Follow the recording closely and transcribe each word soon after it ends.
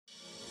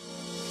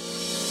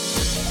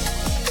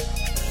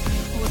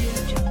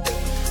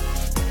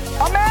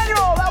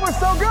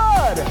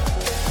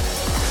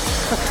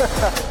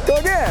Go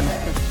again.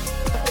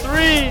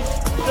 3,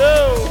 2,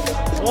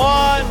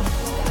 1,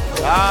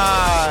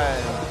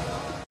 time.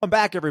 Welcome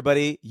back,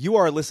 everybody. You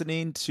are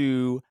listening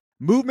to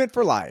Movement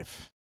for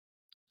Life.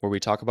 Where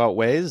we talk about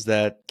ways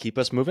that keep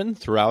us moving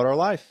throughout our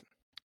life.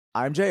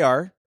 I'm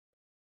JR.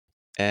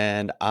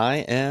 And I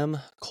am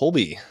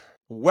Colby.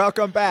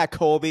 Welcome back,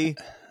 Colby.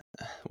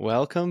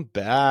 Welcome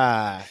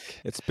back.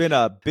 It's been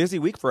a busy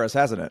week for us,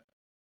 hasn't it?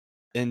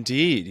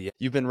 Indeed.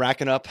 You've been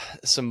racking up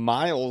some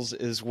miles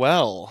as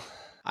well.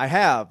 I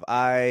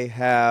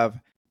have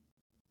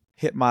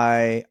hit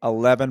my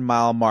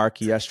 11-mile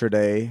mark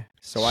yesterday.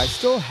 So I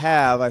still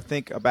have, I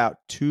think, about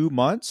 2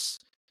 months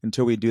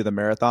until we do the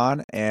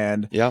marathon.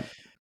 And Yep.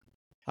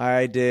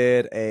 I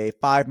did a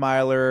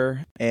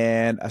 5-miler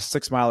and a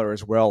 6-miler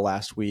as well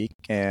last week.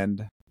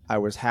 And I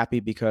was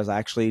happy because I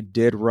actually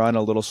did run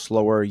a little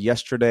slower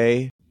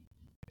yesterday.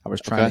 I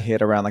was trying to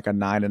hit around like a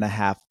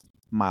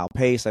 9.5-mile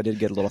pace. I did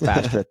get a little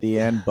faster at the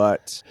end,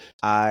 but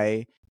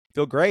I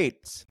feel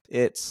great.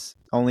 It's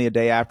only a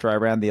day after I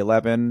ran the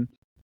 11.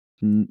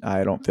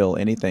 I don't feel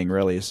anything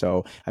really.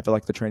 So I feel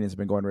like the training has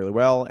been going really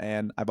well.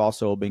 And I've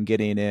also been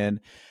getting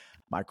in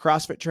my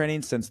CrossFit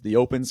training since the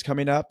Open's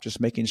coming up, just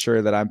making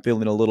sure that I'm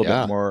feeling a little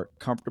bit more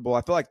comfortable.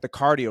 I feel like the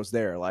cardio's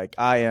there. Like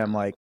I am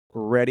like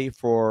ready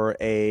for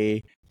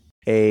any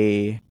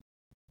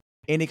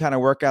kind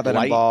of workout that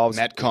involves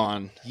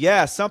Metcon.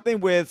 Yeah, something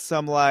with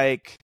some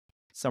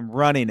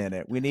running in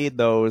it. We need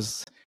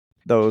those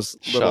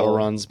shuttle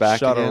runs back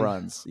shuttle again.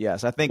 runs.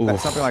 Yes, I think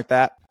that's something like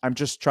that. I'm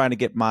just trying to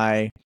get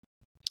my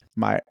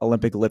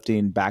Olympic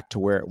lifting back to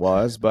where it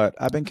was, but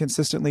I've been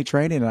consistently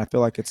training and I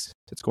feel like it's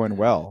going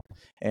well.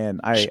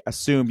 And I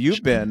assume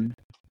you've been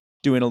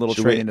doing a little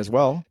training as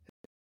well.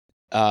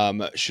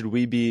 Should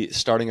we be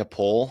starting a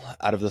poll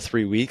out of the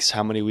 3 weeks?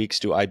 How many weeks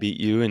do I beat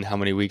you and how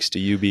many weeks do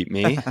you beat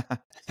me?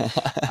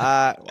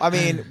 I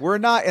mean, we're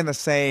not in the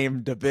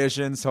same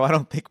division, so I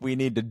don't think we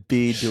need to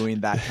be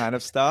doing that kind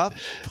of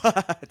stuff.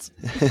 But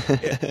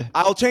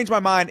I'll change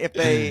my mind if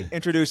they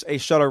introduce a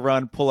shuttle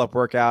run pull-up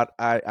workout.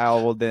 I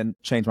will then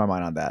change my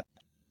mind on that.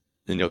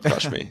 Then you'll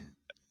crush me.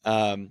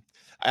 I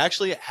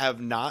actually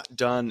have not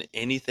done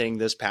anything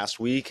this past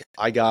week.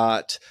 I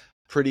got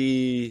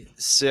pretty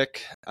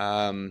sick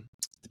the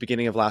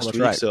beginning of last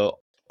week. Right. So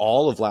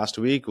all of last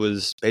week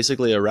was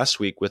basically a rest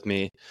week with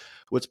me,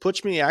 which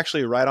puts me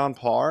actually right on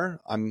par.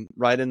 I'm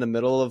right in the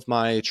middle of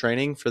my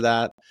training for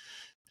that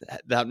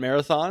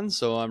marathon.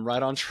 So I'm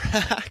right on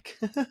track.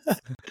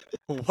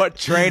 What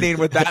training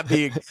would that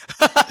be?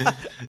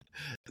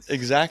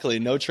 Exactly.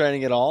 No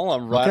training at all.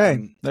 I'm right.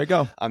 Okay, there you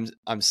go.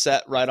 I'm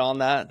set right on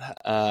that.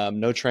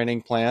 No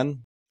training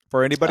plan.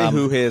 For anybody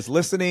who is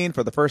listening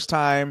for the first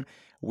time,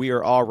 we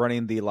are all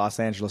running the Los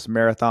Angeles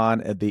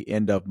Marathon at the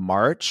end of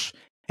March,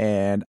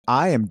 and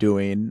I am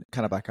doing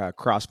kind of like a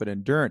CrossFit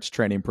endurance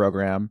training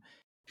program.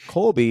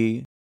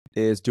 Colby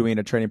is doing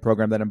a training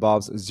program that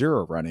involves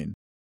zero running.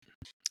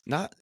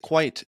 Not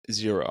quite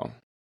zero.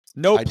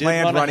 No I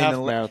planned did run running a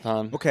half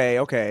marathon.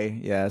 Okay,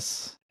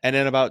 yes. And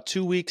in about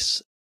 2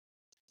 weeks,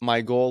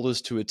 my goal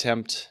is to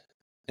attempt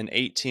an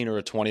 18 or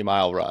a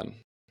 20-mile run.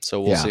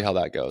 So we'll see how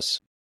that goes.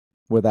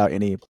 Without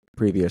any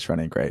previous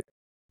running, great.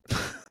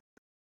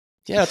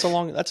 Yeah, that's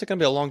going to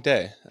be a long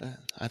day.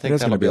 I think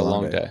that'll be a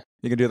long day.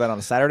 You can do that on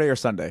a Saturday or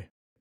Sunday?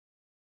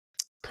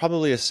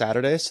 Probably a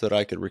Saturday so that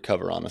I could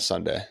recover on a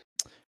Sunday.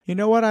 You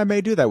know what? I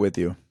may do that with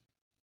you.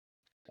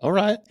 All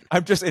right.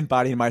 I'm just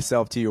embodying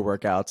myself to your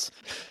workouts.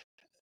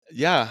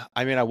 Yeah.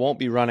 I mean, I won't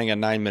be running a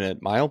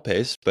 9-minute mile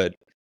pace, but...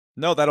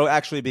 No, that'll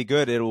actually be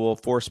good. It will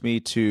force me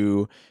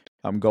to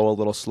go a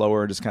little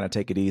slower and just kind of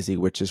take it easy,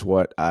 which is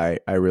what I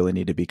really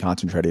need to be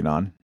concentrating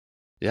on.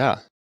 Yeah.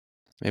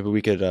 Maybe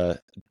we could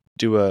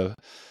do a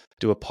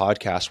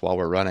podcast while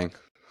we're running.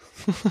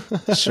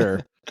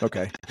 Sure.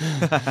 Okay.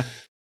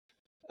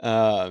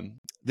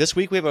 This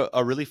week we have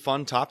a really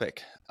fun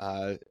topic.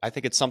 I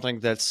think it's something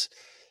that's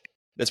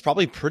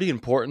probably pretty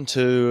important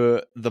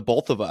to the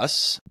both of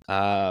us. What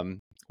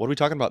are we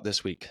talking about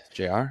this week,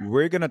 JR?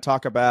 We're going to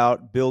talk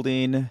about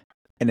building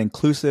an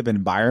inclusive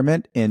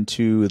environment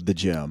into the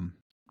gym.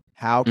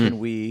 How can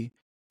we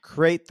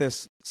create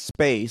this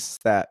space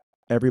that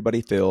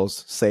everybody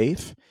feels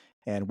safe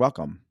and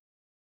welcome?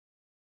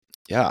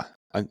 Yeah,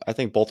 I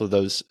think both of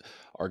those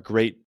are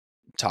great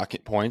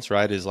talking points,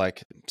 right? Is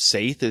like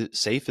safe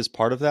is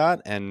part of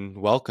that,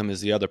 and welcome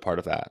is the other part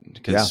of that.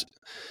 Because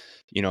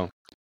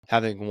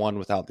having one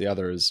without the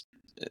other is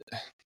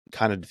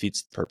kind of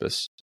defeats the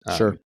purpose.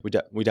 Sure, we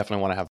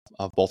definitely want to have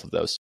both of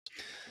those.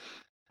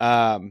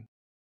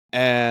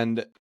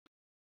 And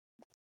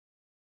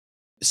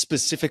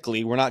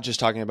specifically, we're not just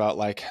talking about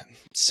like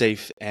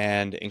safe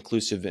and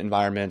inclusive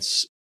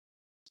environments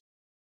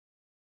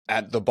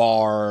at the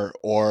bar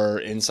or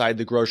inside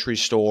the grocery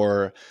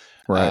store.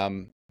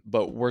 Right.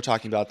 But we're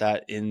talking about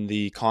that in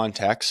the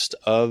context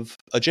of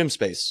a gym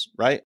space,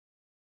 right?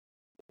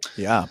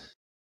 Yeah.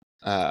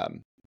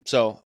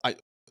 So I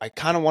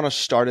kind of want to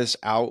start us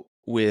out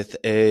with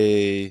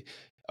a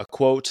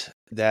quote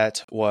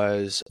that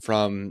was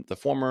from the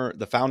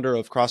founder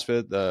of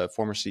CrossFit, the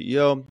former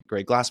CEO,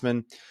 Greg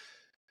Glassman,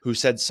 who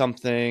said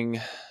something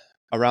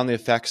around the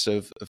effects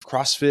of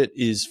CrossFit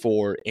is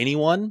for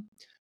anyone,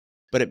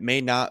 but it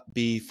may not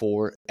be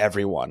for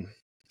everyone.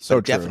 So but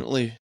it true.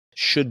 definitely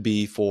should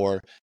be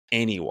for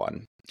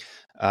anyone.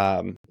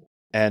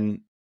 And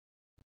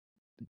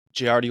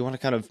JR, do you want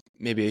to kind of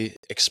maybe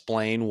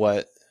explain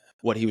what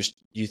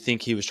you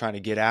think he was trying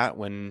to get at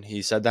when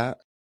he said that?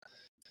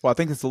 Well, I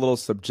think it's a little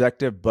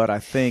subjective, but I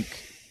think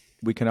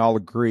we can all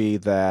agree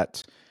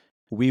that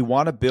we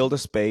want to build a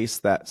space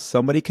that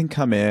somebody can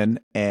come in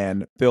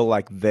and feel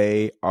like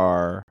they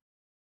are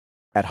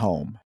at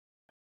home.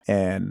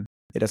 And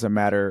it doesn't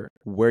matter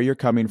where you're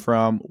coming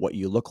from, what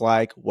you look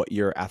like, what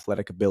your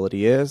athletic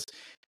ability is,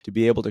 to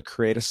be able to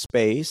create a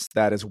space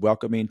that is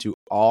welcoming to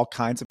all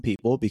kinds of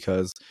people,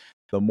 because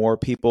the more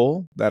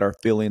people that are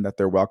feeling that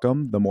they're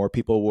welcome, the more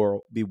people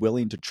will be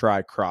willing to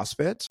try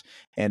CrossFit.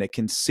 And it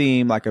can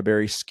seem like a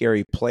very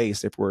scary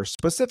place if we're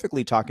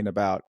specifically talking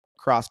about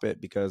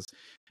CrossFit, because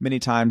many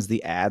times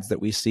the ads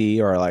that we see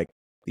are like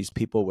these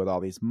people with all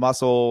these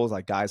muscles,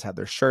 like guys have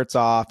their shirts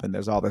off and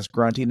there's all this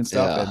grunting and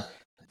stuff. Yeah. And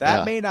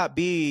that may not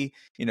be,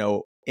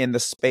 in the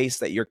space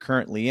that you're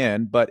currently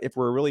in. But if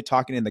we're really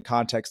talking in the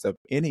context of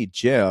any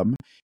gym,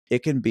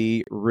 it can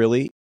be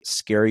really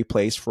scary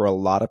place for a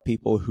lot of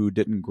people who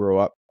didn't grow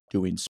up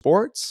doing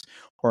sports,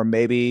 or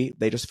maybe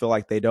they just feel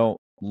like they don't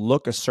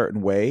look a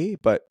certain way.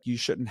 But you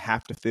shouldn't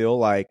have to feel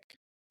like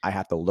I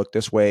have to look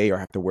this way or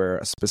have to wear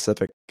a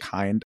specific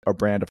kind or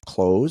brand of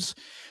clothes.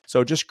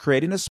 So just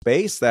creating a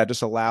space that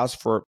just allows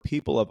for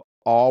people of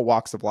all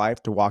walks of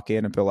life to walk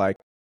in and feel like,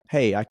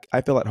 hey,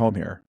 I feel at home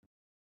here.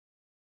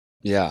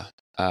 Yeah.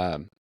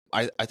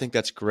 I think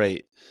that's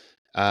great.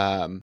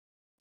 And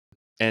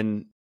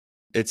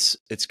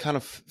it's kind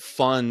of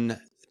fun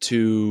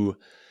to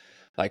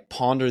like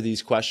ponder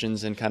these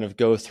questions and kind of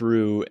go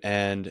through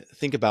and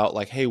think about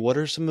like, hey, what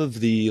are some of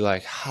the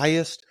like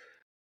highest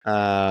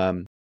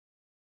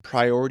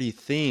priority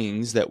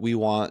things that we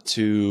want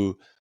to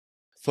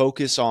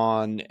focus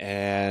on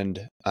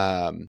and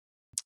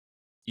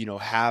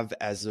have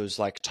as those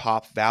like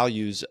top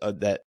values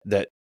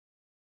that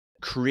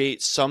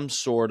create some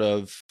sort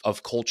of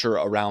culture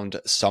around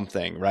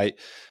something, right?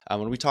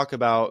 When we talk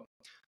about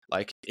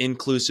like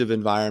inclusive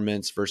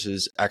environments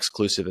versus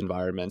exclusive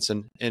environments,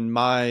 and in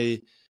my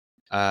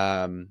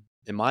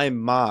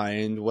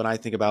mind, when I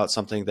think about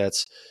something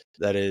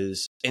that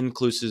is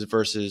inclusive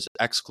versus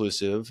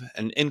exclusive,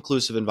 an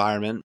inclusive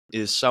environment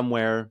is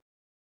somewhere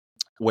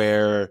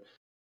where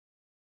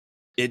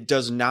it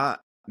does not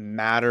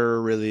matter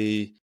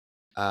really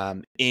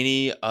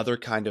any other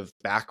kind of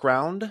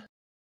background,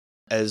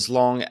 as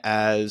long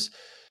as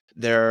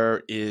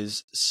there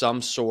is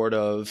some sort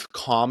of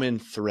common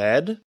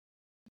thread,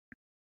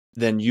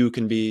 then you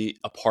can be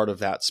a part of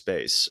that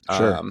space.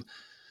 Sure.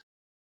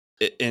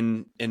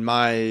 In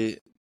my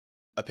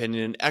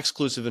opinion, an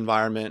exclusive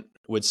environment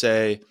would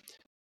say,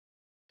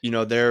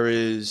 there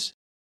is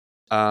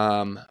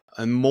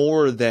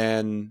more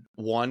than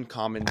one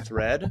common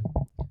thread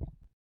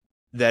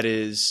that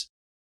is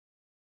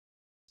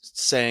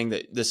saying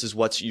that this is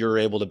what you're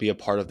able to be a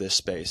part of this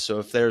space. So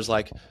if there's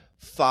like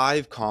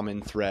 5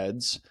 common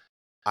threads,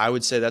 I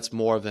would say that's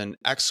more of an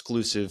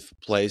exclusive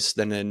place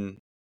than an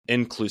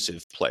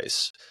inclusive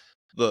place.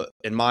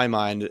 In my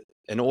mind,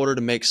 in order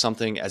to make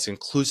something as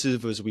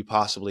inclusive as we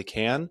possibly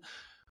can,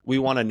 we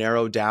want to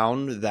narrow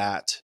down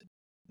that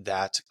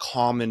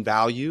common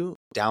value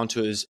down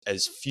to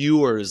as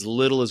few or as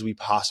little as we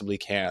possibly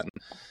can.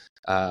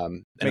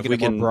 And Making if we it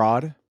more can,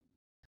 broad.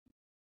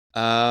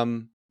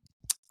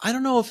 I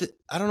don't know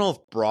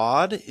if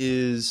broad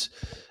is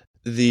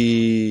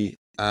the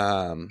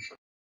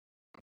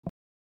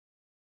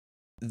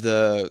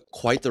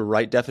quite the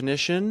right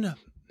definition.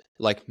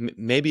 Like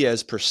maybe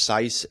as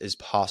precise as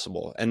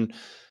possible. And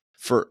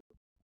for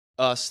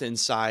us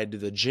inside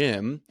the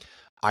gym,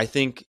 I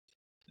think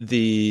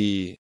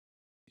the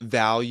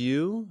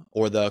value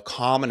or the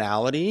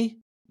commonality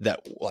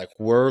that like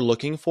we're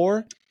looking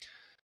for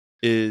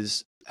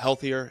is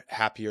healthier,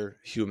 happier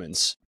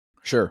humans.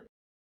 Sure.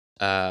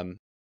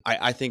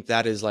 I think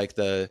that is like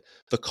the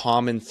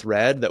common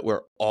thread that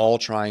we're all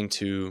trying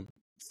to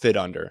fit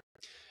under.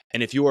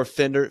 And if you are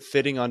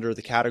fitting under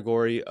the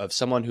category of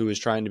someone who is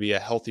trying to be a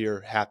healthier,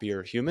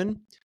 happier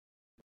human,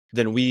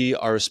 then we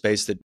are a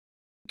space that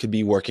could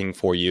be working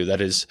for you,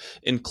 that is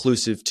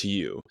inclusive to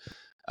you.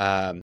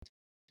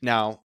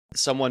 Now,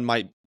 someone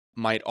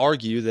might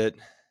argue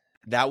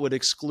that would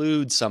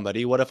exclude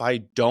somebody. What if I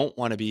don't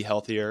want to be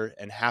healthier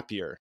and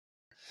happier?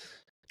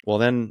 Well,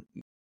 then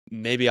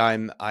maybe I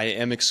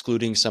am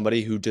excluding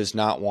somebody who does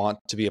not want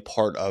to be a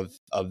part of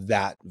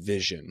that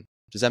vision.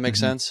 Does that make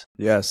sense?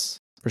 Yes,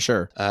 for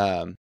sure.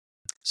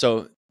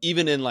 So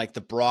even in like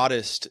the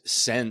broadest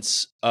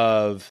sense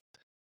of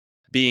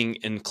being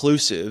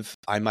inclusive,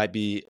 I might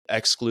be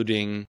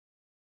excluding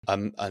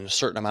a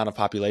certain amount of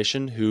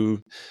population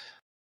who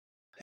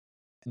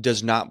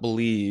does not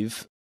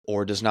believe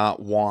or does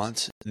not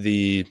want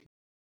the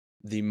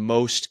the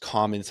most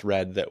common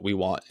thread that we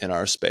want in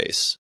our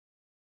space.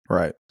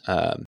 Right.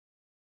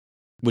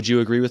 Would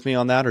you agree with me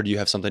on that, or do you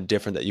have something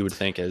different that you would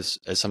think as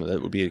something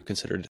that would be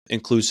considered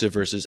inclusive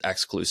versus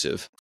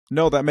exclusive?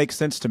 No, that makes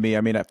sense to me.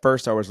 I mean, at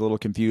first I was a little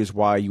confused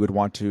why you would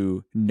want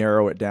to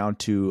narrow it down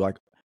to like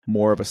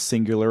more of a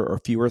singular or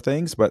fewer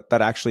things, but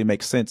that actually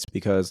makes sense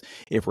because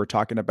if we're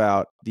talking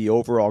about the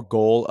overall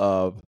goal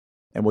of,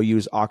 and we'll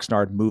use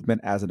Oxnard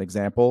movement as an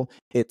example,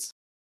 it's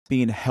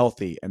being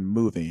healthy and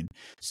moving.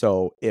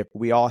 So if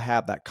we all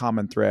have that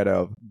common thread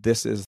of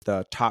this is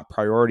the top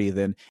priority,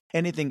 then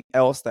anything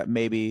else that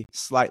maybe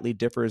slightly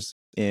differs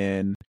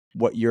in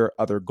what your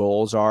other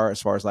goals are,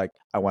 as far as like,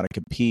 I want to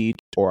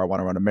compete or I want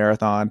to run a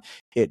marathon,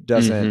 it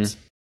doesn't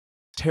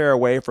tear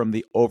away from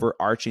the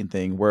overarching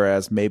thing.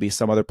 Whereas maybe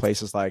some other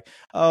places like,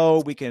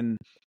 oh, we can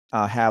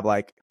have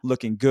like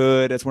looking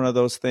good as one of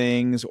those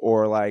things,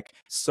 or like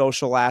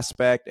social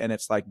aspect, and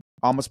it's like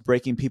almost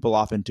breaking people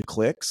off into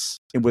cliques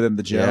within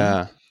the gym.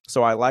 Yeah.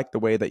 So I like the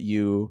way that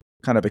you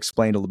kind of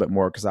explained a little bit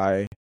more, because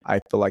I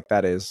feel like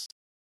that is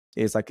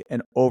like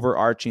an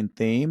overarching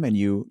theme, and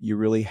you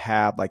really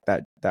have like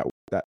that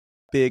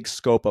big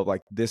scope of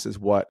like, this is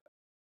what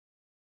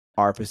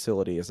our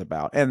facility is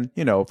about. And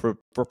you know,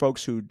 for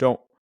folks who don't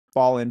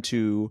fall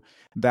into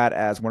that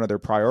as one of their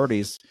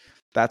priorities,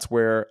 that's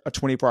where a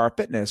 24-hour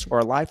fitness or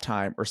a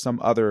Lifetime or some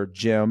other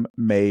gym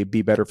may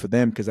be better for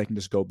them, because they can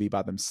just go be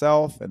by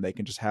themselves and they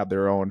can just have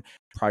their own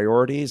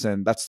priorities.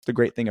 And that's the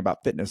great thing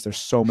about fitness. There's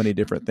so many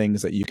different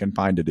things that you can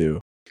find to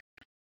do.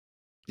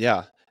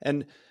 Yeah.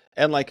 And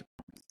like,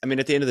 I mean,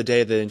 at the end of the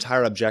day, the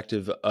entire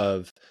objective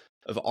of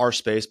our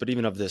space, but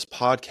even of this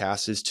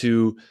podcast, is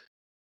to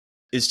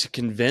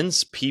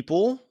convince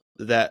people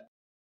that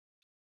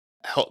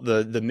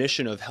the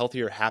mission of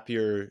healthier,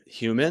 happier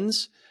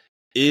humans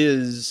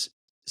is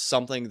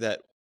something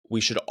that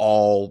we should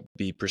all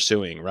be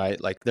pursuing,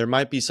 right? Like, there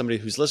might be somebody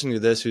who's listening to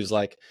this who's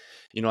like,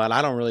 you know, and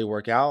I don't really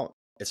work out.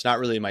 It's not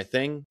really my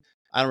thing.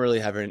 I don't really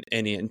have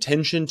any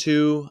intention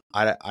to.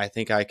 I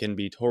think I can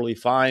be totally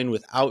fine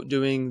without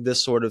doing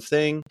this sort of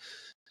thing.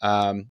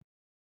 And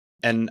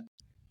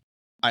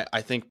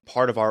I think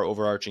part of our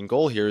overarching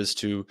goal here is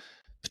to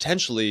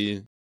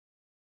potentially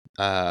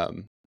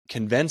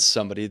convince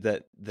somebody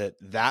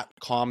that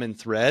common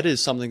thread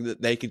is something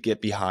that they could get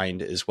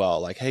behind as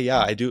well. Like, hey, yeah,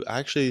 I do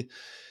actually,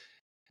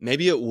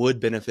 maybe it would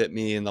benefit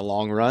me in the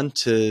long run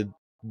to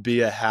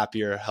be a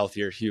happier,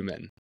 healthier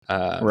human.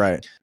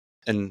 Right.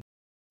 And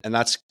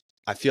that's,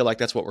 I feel like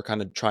that's what we're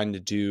kind of trying to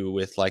do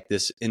with like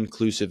this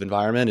inclusive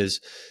environment,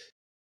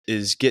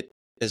 is get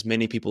as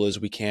many people as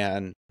we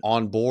can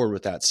on board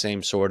with that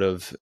same sort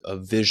of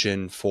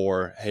vision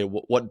for, hey,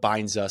 what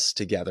binds us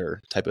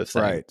together type of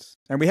thing. Right.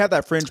 And we have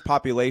that fringe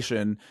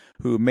population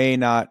who may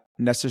not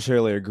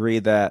necessarily agree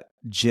that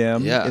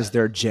gym is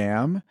their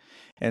jam.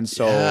 And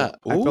so I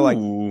feel like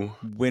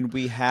when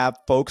we have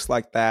folks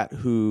like that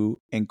who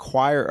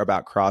inquire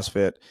about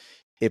CrossFit,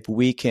 if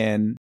we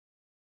can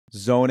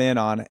zone in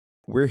on,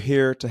 we're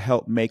here to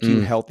help make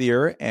you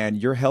healthier, and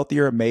your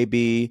healthier may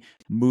be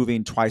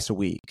moving twice a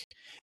week.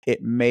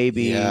 It may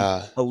be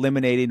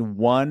eliminating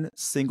one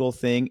single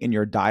thing in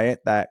your diet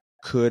that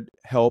could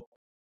help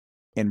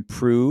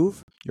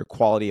improve your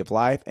quality of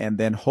life. And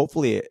then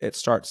hopefully it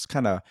starts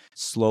kind of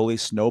slowly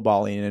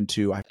snowballing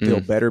into, I feel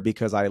better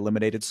because I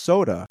eliminated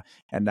soda,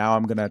 and now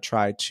I'm going to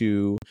try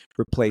to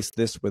replace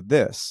this with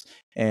this.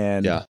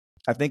 And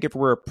I think if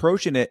we're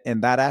approaching it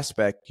in that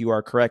aspect, you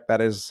are correct.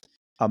 That is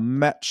a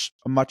much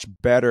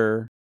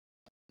better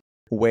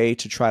way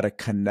to try to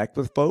connect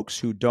with folks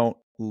who don't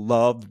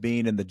love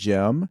being in the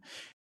gym.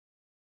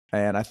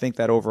 And I think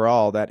that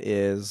overall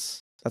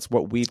that's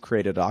what we've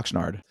created at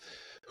Oxnard.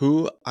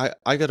 Who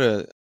I got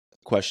a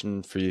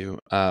question for you.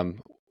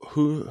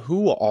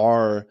 Who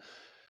are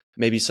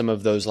maybe some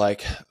of those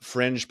like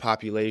fringe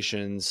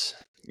populations?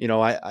 You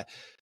know,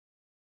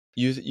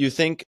 you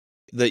think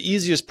the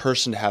easiest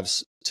person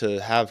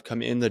to have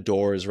come in the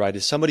doors, right,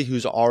 is somebody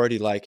who's already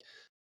like,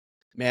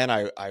 man,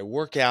 I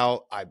work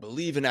out, I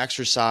believe in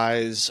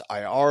exercise,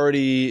 I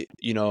already,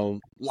 you know,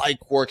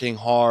 like working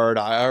hard,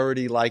 I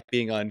already like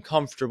being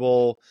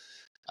uncomfortable.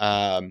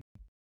 But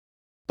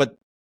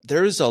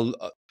there's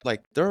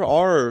there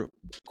are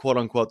quote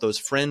unquote those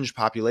fringe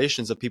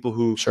populations of people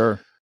who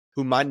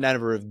might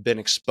never have been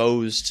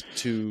exposed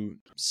to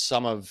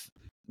some of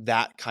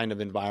that kind of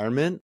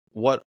environment.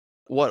 What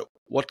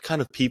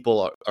kind of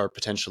people are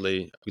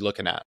potentially we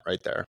looking at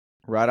right there?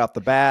 Right off the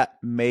bat,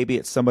 maybe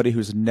it's somebody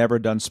who's never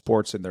done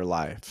sports in their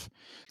life,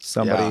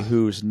 somebody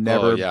who's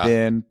never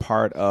been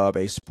part of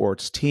a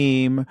sports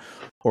team,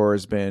 or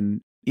has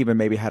been even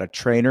maybe had a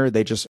trainer.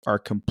 They just are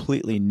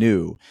completely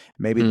new.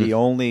 Maybe the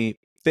only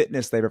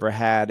fitness they've ever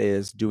had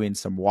is doing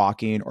some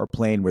walking or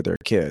playing with their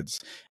kids.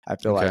 I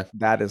feel like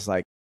that is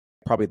like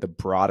probably the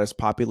broadest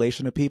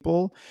population of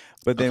people.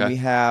 But then we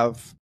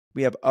have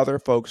other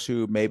folks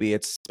who maybe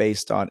it's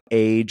based on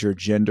age or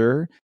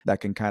gender that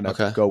can kind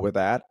of go with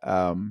that.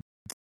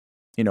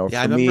 You know,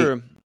 I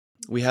remember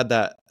we had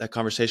that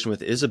conversation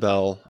with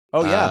Isabel.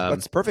 Oh yeah,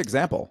 that's a perfect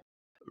example.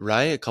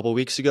 right, a couple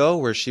weeks ago,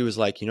 where she was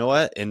like, you know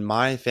what, in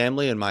my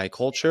family and my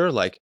culture,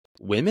 like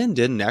women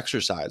didn't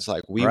exercise,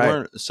 like we Right.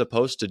 weren't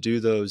supposed to do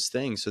those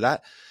things. So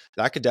that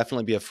could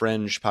definitely be a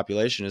fringe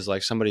population, is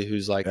like somebody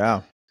who's like,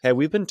 Yeah. hey,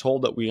 we've been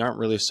told that we aren't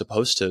really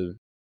supposed to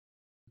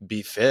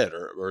be fit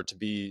or to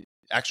be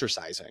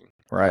exercising.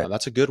 Right.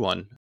 That's a good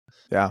one.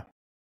 Yeah.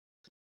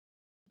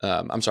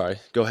 I'm sorry.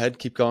 Go ahead.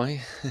 Keep going.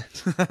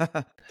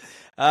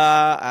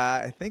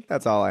 I think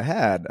that's all I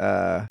had.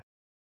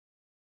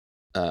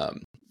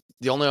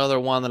 The only other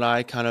one that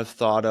I kind of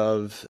thought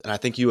of, and I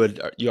think you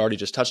already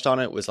just touched on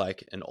it, was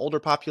like an older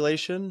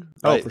population,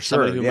 Oh, right? for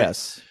Somebody sure. who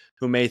Yes.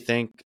 may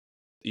think,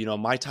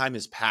 my time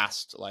is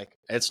past. Like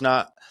it's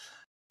not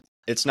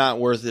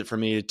worth it for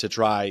me to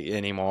try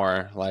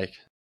anymore. Like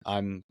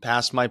I'm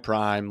past my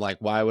prime. Like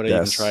why would I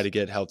even try Yes. to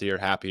get healthier,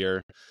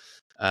 happier?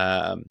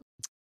 Um,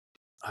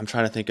 I'm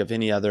trying to think of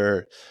any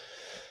other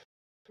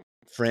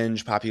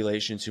fringe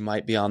populations who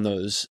might be on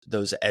those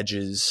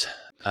edges.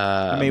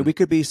 I mean, we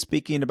could be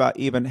speaking about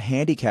even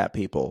handicapped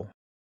people.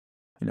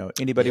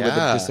 Anybody with a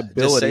Yeah,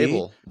 disability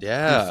disable. who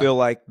Yeah. feel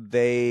like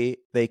they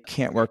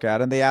can't work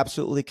out, and they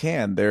absolutely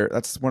can.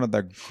 That's one of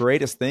the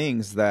greatest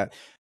things that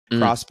Mm.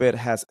 CrossFit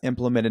has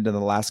implemented in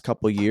the last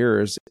couple of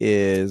years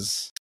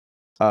is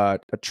a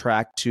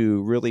track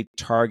to really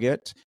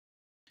target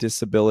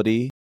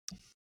disability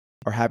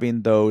or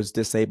having those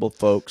disabled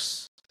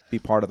folks be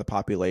part of the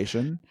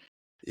population.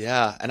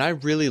 Yeah, and I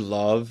really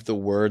love the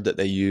word that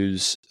they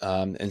use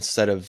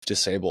instead of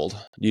disabled.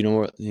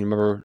 You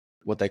remember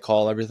what they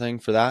call everything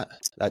for that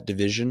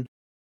division?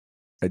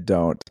 I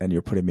don't, and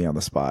you're putting me on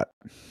the spot.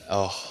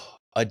 Oh,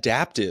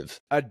 adaptive.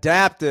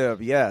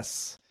 Adaptive,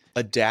 yes.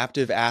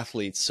 Adaptive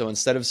athletes. So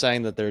instead of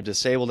saying that they're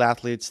disabled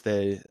athletes,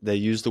 they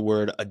use the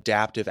word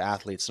adaptive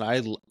athletes,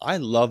 and I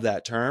love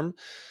that term.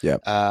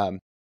 Yep. And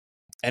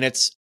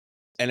it's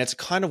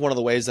kind of one of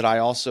the ways that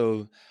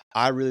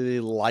I really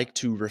like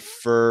to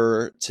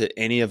refer to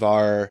any of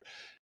our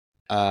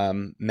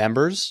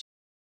members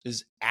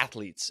is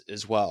athletes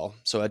as well.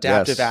 So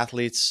adaptive Yes.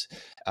 athletes,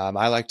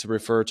 I like to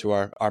refer to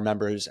our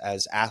members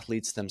as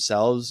athletes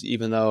themselves,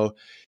 even though,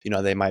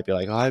 they might be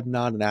like, oh, I'm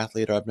not an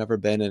athlete, or I've never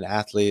been an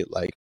athlete.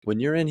 Like when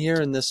you're in here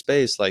in this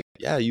space, like,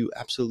 yeah, you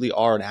absolutely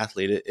are an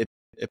athlete.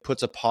 It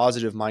puts a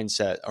positive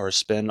mindset or a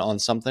spin on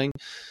something,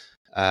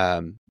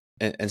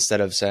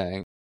 instead of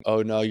saying,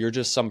 oh no, you're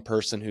just some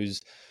person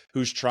who's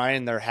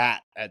trying their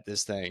hat at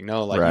this thing.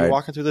 No, like you're Right.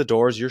 walking through the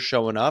doors, you're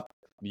showing up,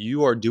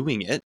 you are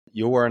doing it,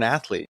 you are an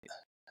athlete.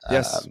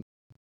 Yes.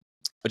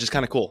 Which is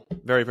kind of cool.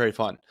 Very, very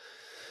fun.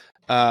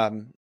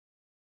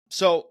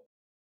 So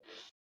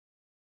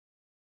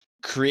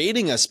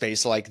creating a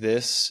space like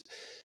this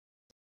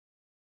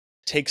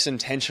takes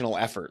intentional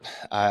effort.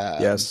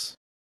 Yes.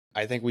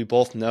 I think we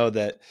both know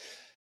that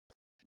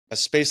a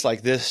space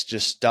like this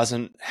just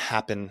doesn't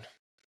happen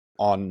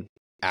on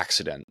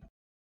accident.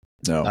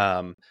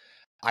 No.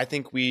 I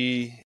think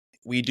we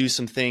do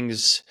some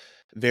things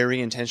very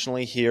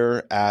intentionally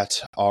here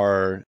at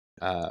our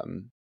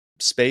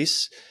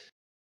space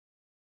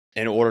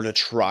in order to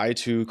try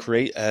to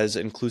create as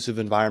inclusive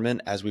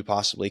environment as we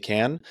possibly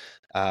can.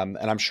 And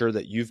I'm sure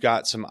that you've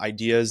got some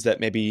ideas that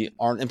maybe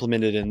aren't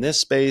implemented in this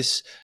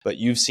space, but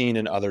you've seen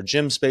in other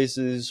gym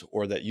spaces,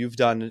 or that you've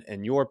done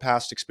in your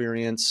past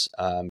experience,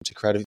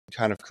 to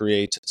kind of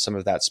create some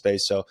of that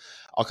space. So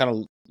I'll kind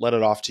of let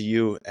it off to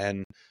you,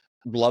 and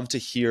love to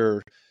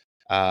hear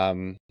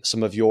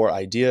some of your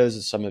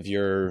ideas, some of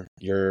your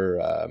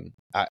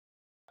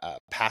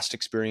past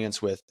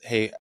experience with,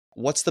 hey,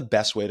 what's the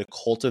best way to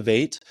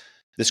cultivate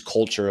this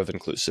culture of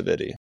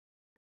inclusivity?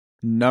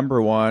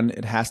 Number one,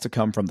 it has to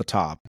come from the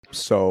top.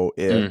 So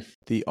if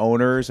the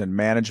owners and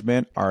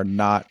management are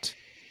not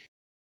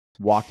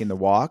walking the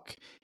walk,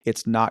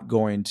 it's not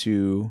going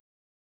to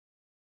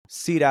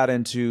seed out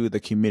into the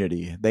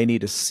community. They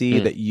need to see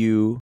that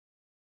you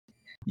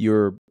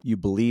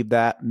believe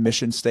that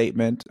mission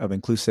statement of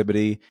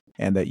inclusivity,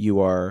 and that you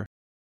are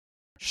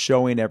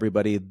showing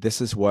everybody this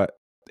is what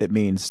it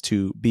means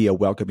to be a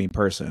welcoming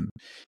person.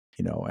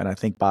 And I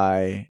think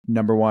by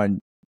number one,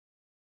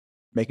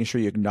 making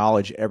sure you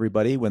acknowledge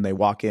everybody when they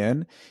walk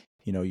in.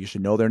 You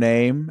should know their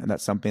name, and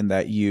that's something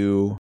that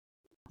you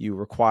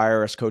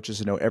require as coaches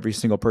to know every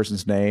single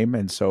person's name.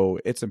 And so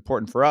it's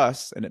important for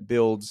us, and it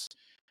builds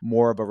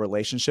more of a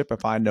relationship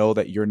if I know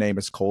that your name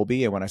is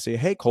Colby, and when I say,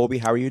 hey Colby,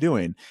 how are you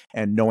doing,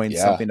 and knowing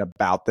something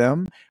about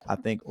them, I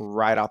think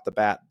right off the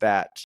bat,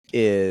 that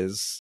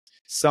is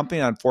something,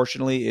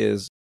 unfortunately,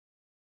 is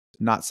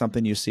not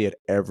something you see at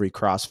every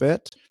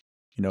CrossFit.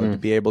 To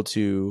be able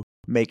to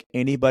make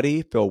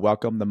anybody feel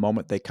welcome the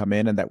moment they come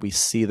in, and that we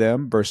see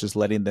them, versus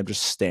letting them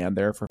just stand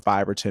there for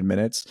 5 or 10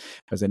 minutes.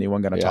 Is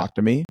anyone going to talk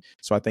to me?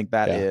 So I think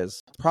that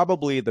is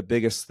probably the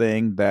biggest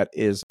thing that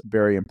is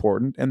very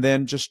important. And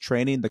then just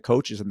training the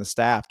coaches and the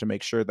staff to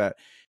make sure that,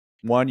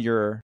 one,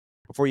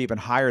 before you even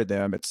hire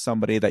them, it's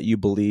somebody that you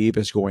believe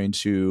is going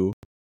to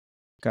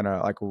kind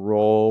of like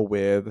roll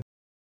with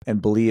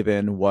and believe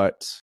in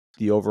what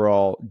the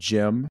overall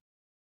gym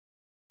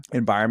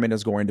environment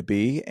is going to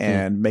be,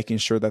 and making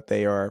sure that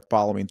they are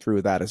following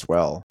through that as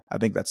well. I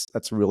think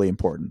that's really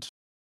important.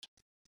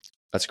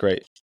 That's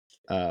great.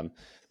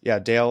 Yeah,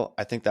 Dale,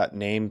 I think that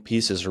name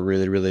piece is a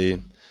really,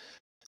 really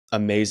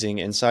amazing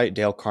insight.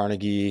 Dale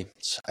Carnegie,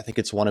 I think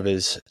it's one of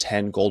his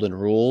 10 golden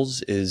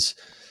rules is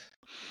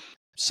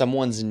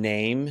someone's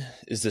name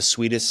is the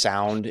sweetest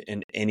sound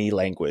in any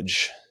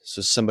language.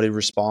 So somebody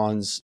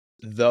responds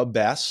the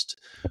best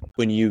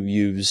when you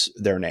use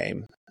their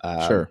name.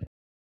 Sure.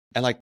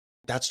 And like,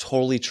 that's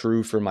totally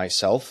true for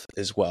myself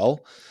as well.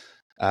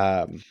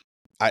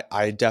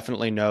 I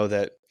definitely know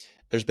that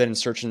there's been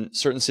certain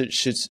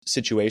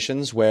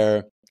situations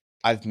where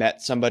I've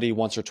met somebody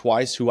once or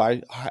twice who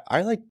I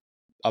like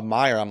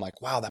admire. I'm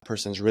like, wow, that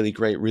person's really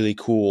great, really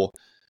cool.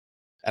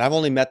 And I've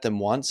only met them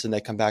once, and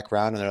they come back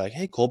around and they're like,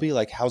 hey, Colby,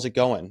 like, how's it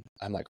going?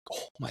 I'm like,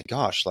 oh my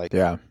gosh, like,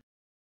 yeah,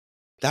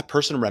 that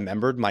person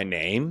remembered my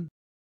name.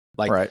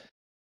 Like, right.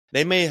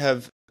 They may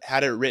have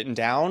had it written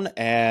down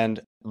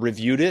and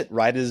reviewed it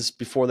right as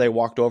before they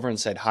walked over and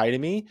said hi to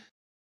me.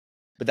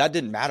 But that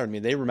didn't matter to me.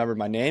 They remembered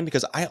my name,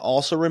 because I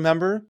also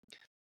remember,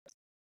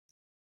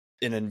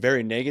 in a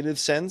very negative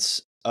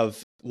sense,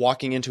 of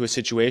walking into a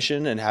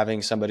situation and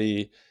having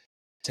somebody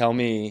tell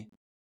me,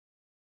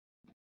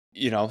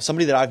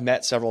 somebody that I've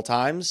met several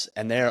times,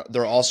 and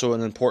they're also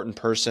an important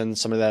person,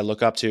 somebody that I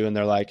look up to, and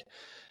they're like,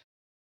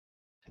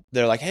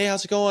 hey,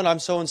 how's it going? I'm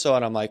so and so,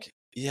 and I'm like,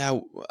 yeah,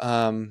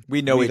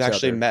 we know we've each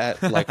actually other.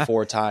 met like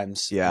 4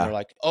 times. Yeah. And they're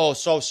like, oh,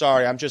 so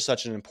sorry, I'm just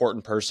such an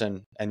important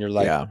person. And you're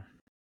like, yeah.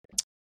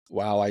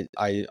 Wow,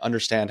 I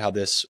understand how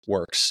this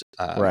works.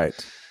 Right.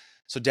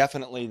 So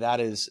definitely that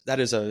is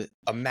a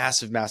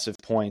massive, massive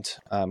point,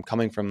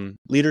 coming from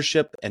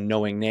leadership and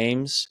knowing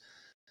names.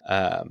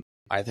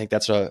 I think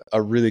that's a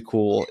really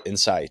cool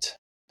insight.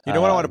 You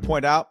know what I want to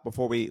point out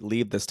before we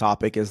leave this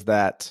topic is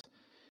that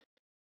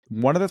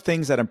one of the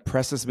things that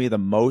impresses me the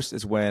most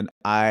is when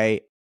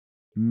I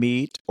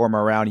meet or I'm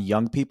around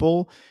young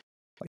people,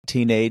 like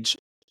teenage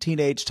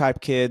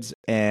type kids,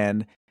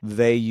 and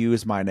they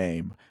use my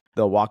name.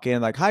 They'll walk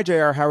in like, hi,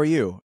 JR, how are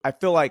you? I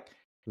feel like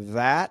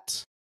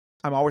that,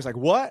 I'm always like,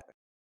 what?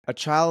 A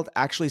child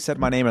actually said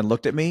my name and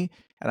looked at me.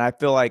 And I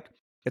feel like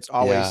it's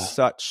always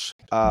such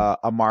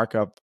a mark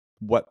of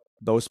what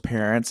those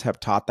parents have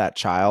taught that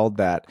child,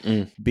 that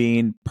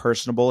being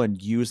personable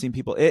and using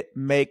people, it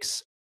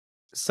makes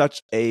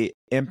such a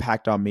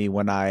impact on me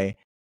when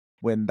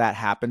that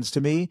happens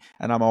to me,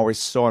 and I'm always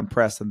so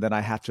impressed. And then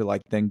I have to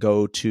then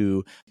go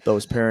to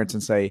those parents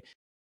and say,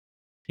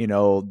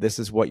 this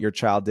is what your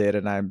child did,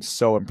 and I'm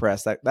so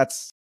impressed.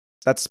 That's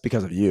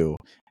because of you.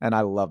 And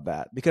I love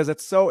that, because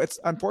it's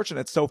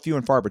unfortunate. It's so few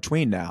and far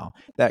between now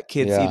that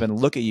kids even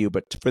look at you,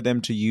 but for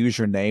them to use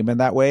your name in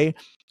that way,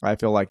 I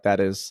feel like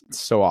that is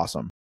so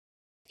awesome.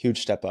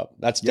 Huge step up.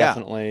 That's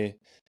definitely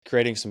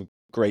creating some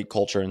great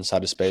culture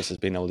inside of spaces,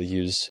 being able to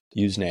use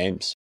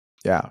names.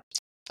 Yeah.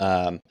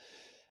 And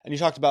you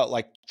talked about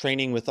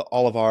training with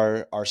all of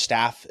our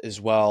staff as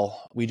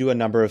well. We do a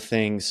number of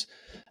things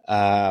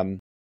on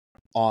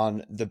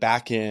the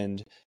back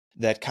end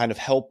that kind of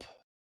help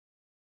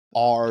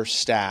our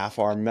staff,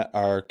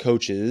 our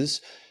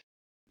coaches,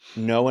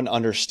 know and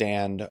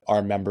understand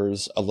our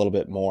members a little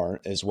bit more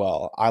as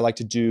well. I like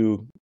to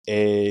do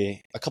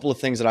a couple of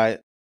things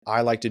that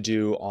I like to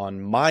do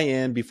on my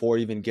end before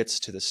it even gets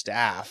to the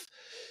staff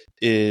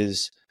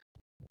is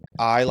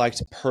I like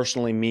to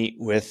personally meet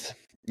with,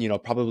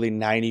 probably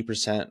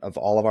 90% of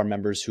all of our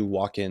members who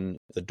walk in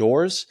the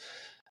doors.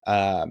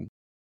 That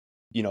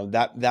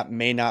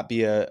may not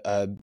be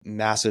a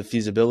massive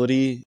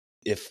feasibility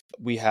if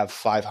we have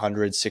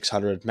 500,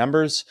 600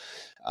 members.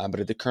 But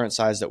at the current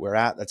size that we're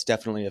at, that's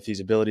definitely a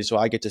feasibility. So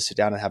I get to sit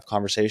down and have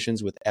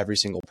conversations with every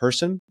single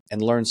person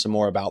and learn some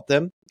more about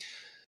them.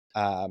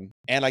 And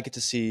I get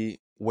to see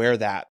where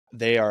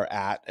they are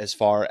at as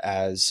far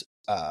as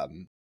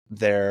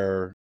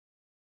their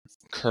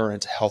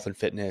current health and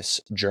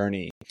fitness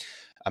journey.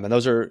 And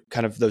those are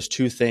kind of those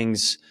two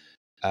things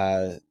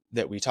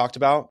that we talked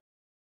about.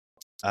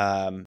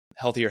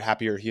 Healthier,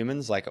 happier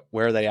humans, like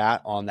where are they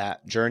at on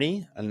that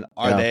journey? And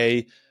are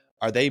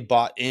they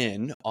bought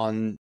in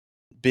on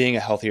being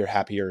a healthier,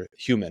 happier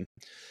human?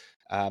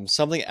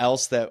 Something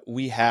else that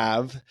we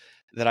have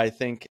that I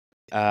think,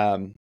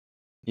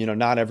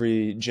 not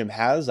every gym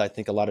has. I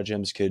think a lot of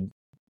gyms could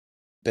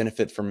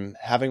benefit from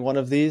having one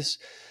of these.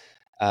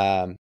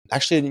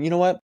 Actually, you know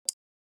what?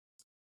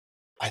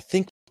 I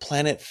think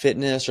Planet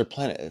Fitness or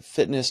Planet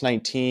Fitness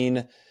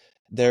 19,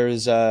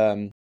 there's,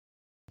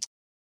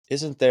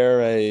 isn't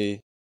there a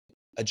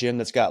gym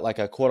that's got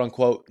a quote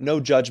unquote no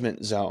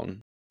judgment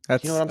zone?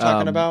 That's, you know what I'm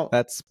talking about?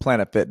 That's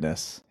Planet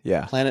Fitness.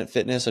 Yeah. Planet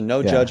Fitness, a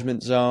no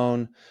judgment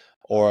zone,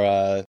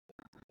 or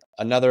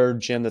another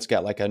gym that's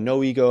got a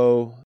no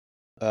ego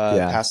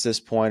past this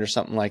point or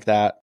something like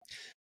that.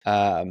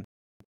 I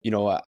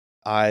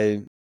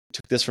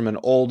took this from an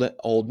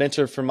old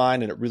mentor of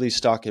mine, and it really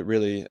stuck.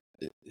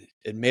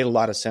 It made a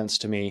lot of sense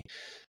to me.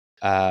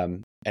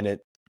 And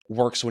it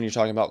works when you're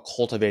talking about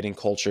cultivating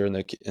culture in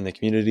the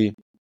community.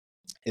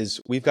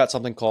 Is we've got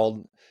something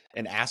called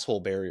an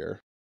asshole barrier.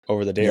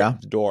 over the Yeah.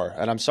 door.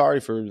 And I'm sorry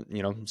for,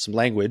 some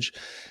language.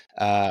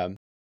 But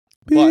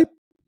Beep.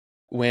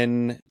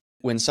 when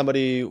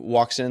somebody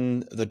walks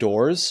in the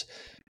doors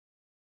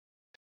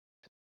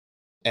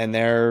and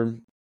they're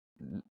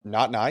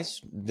not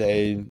nice,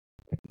 they,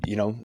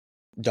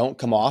 don't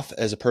come off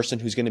as a person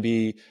who's going to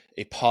be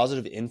a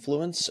positive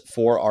influence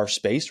for our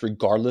space,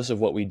 regardless of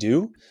what we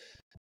do.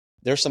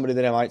 There's somebody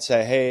that I might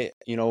say, hey,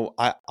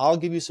 I'll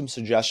give you some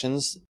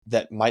suggestions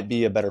that might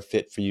be a better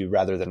fit for you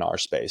rather than our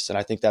space. And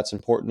I think that's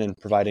important in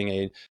providing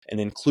an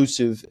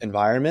inclusive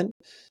environment.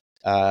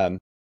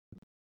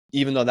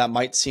 Even though that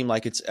might seem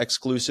like it's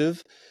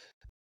exclusive,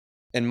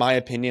 in my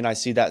opinion, I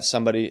see that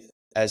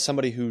as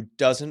somebody who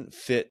doesn't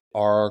fit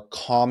our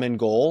common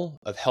goal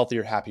of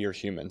healthier, happier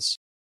humans.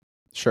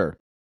 Sure.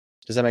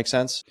 Does that make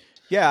sense?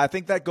 Yeah, I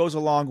think that goes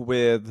along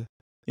with,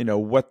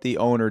 what the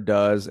owner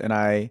does. And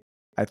I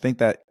think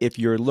that if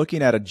you're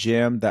looking at a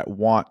gym that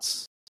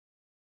wants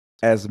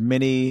as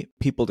many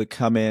people to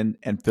come in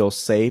and feel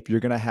safe, you're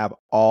going to have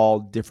all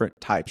different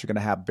types. You're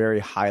going to have very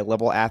high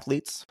level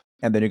athletes,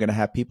 and then you're going to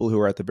have people who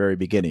are at the very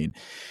beginning.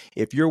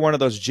 If you're one of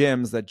those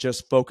gyms that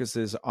just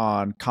focuses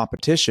on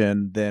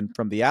competition, then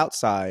from the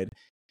outside,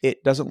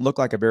 it doesn't look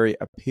like a very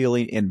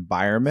appealing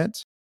environment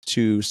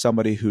to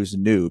somebody who's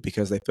new,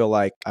 because they feel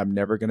like I'm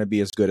never going to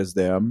be as good as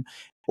them,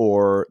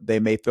 or they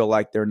may feel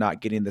like they're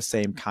not getting the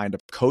same kind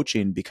of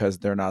coaching because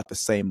they're not at the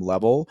same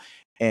level.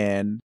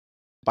 And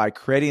by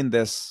creating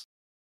this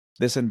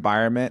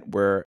environment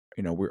where,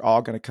 we're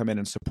all going to come in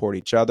and support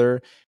each other,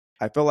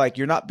 I feel like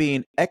you're not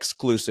being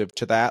exclusive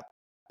to that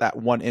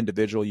one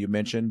individual you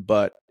mentioned,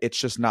 but it's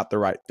just not the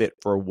right fit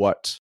for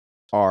what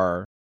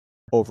our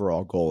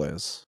overall goal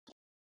is.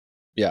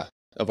 Yeah,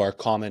 of our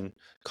common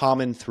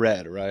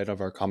thread, right? Of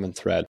our common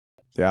thread.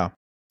 Yeah.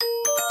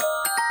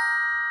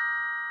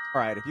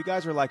 All right, if you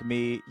guys are like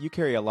me, you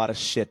carry a lot of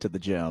shit to the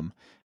gym.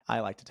 I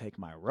like to take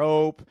my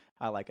rope.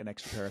 I like an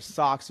extra pair of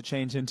socks to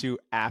change into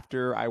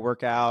after I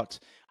work out.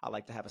 I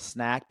like to have a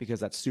snack because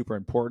that's super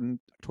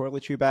important. A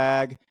toiletry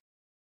bag.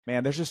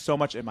 Man, there's just so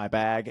much in my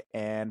bag.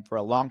 And for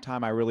a long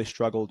time, I really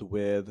struggled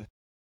with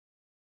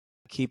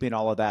keeping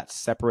all of that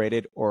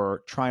separated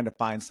or trying to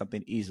find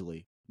something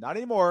easily. Not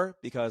anymore,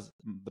 because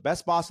the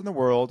best boss in the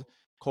world,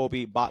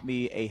 Colby, bought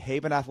me a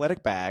Haven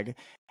Athletic bag.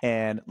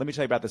 And let me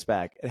tell you about this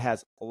bag. It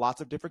has lots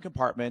of different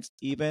compartments,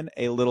 even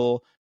a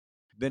little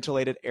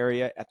ventilated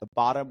area at the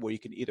bottom where you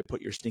can either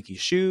put your stinky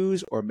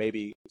shoes or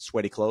maybe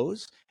sweaty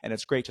clothes. And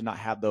it's great to not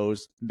have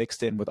those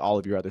mixed in with all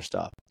of your other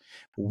stuff.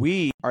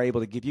 We are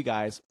able to give you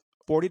guys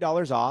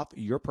 $40 off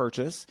your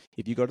purchase.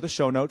 If you go to the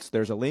show notes,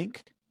 there's a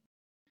link.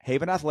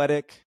 Haven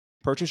Athletic.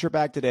 Purchase your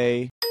bag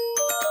today.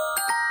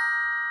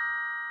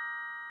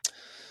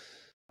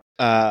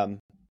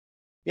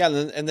 Yeah,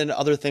 and then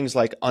other things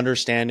like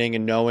understanding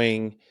and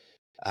knowing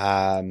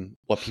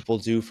what people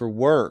do for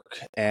work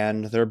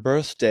and their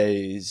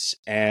birthdays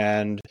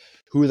and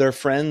who their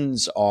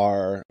friends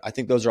are. I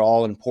think those are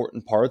all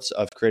important parts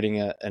of creating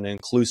an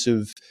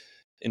inclusive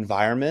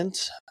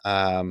environment.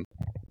 I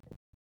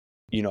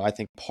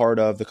think part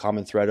of the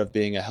common thread of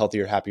being a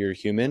healthier, happier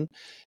human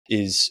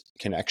is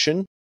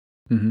connection.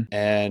 Mm-hmm.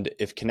 And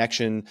if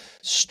connection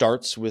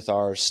starts with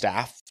our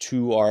staff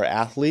to our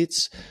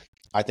athletes,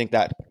 I think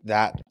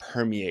that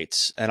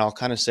permeates. And I'll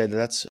kind of say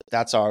that's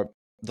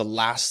the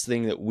last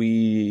thing that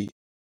we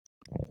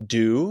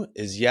do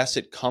is, yes,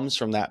 it comes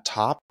from that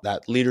top,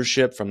 that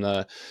leadership from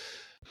the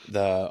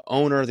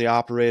owner, the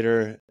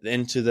operator,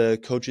 into the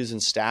coaches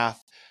and staff.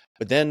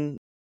 But then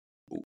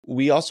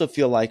we also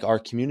feel like our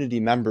community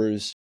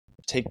members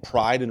take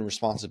pride and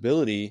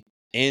responsibility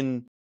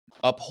in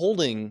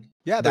upholding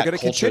they're going to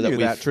continue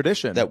that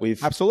tradition that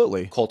we've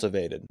absolutely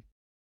cultivated.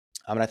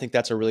 I think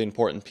that's a really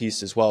important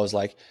piece as well, is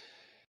like,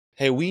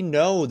 hey, we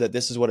know that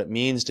this is what it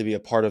means to be a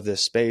part of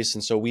this space.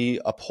 And so we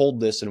uphold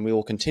this, and we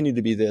will continue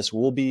to be this.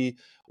 We'll be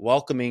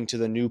welcoming to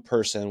the new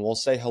person. We'll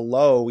say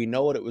hello. We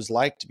know what it was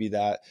like to be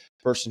that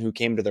person who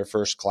came to their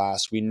first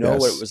class. We know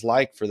what it was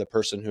like for the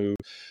person who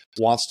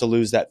wants to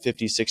lose that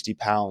 50, 60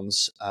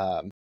 pounds.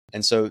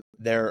 And so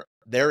they're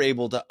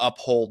able to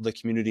uphold the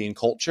community and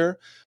culture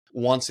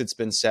once it's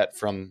been set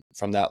from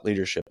that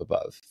leadership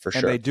above, for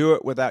sure. And they do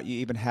it without you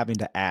even having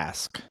to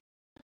ask.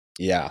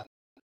 Yeah.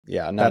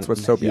 That's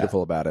what's so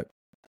beautiful about it.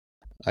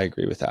 I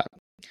agree with that.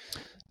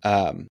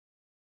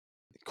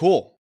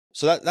 Cool.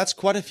 So that's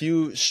quite a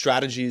few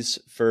strategies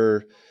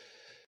for,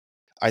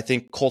 I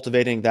think,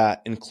 cultivating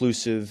that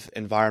inclusive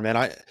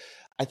environment.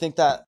 I think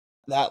that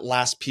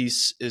last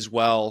piece as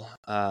well,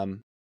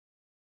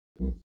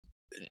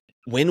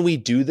 when we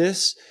do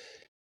this,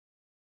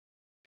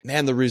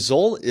 man, the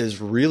result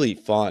is really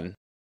fun.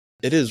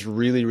 It is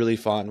really, really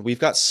fun. We've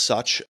got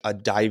such a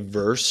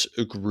diverse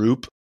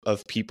group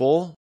of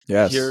people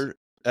here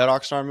at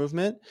Oxnard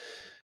Movement.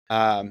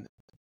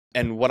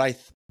 And what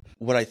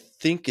I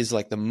think is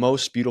like the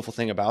most beautiful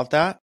thing about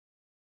that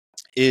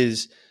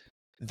is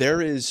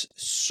there is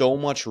so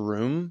much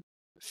room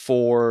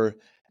for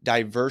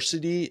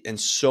diversity in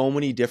so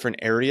many different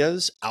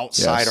areas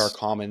outside our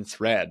common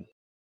thread.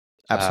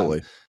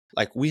 Absolutely.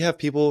 Like we have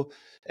people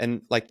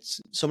and like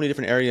so many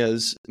different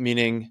areas,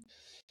 meaning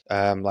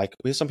like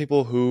we have some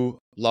people who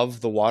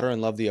love the water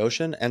and love the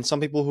ocean, and some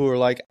people who are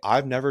like,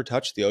 I've never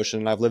touched the ocean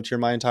and I've lived here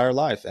my entire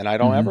life and I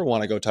don't ever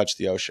want to go touch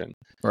the ocean.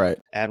 Right.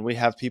 And we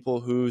have people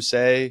who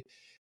say,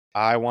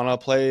 I want to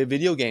play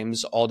video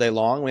games all day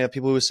long. We have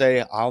people who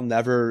say, I'll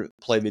never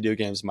play video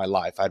games in my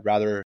life. I'd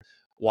rather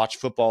watch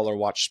football or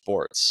watch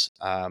sports.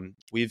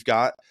 We've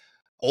got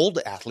old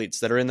athletes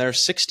that are in their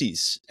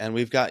 60s, and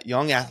we've got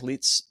young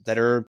athletes that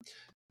are,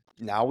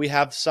 now we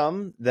have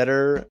some that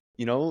are,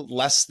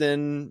 less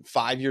than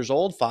 5 years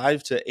old,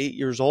 5 to 8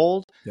 years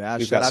old. Yeah.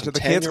 We've Shout got out some to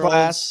the kids 10-year-olds.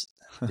 class.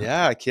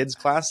 Yeah. Kids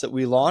class that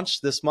we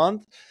launched this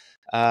month,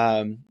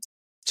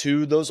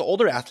 to those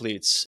older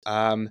athletes.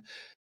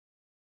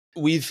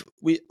 We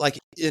like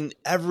in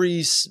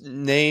every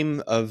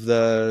name of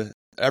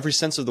every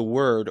sense of the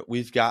word,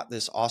 we've got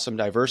this awesome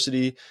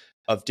diversity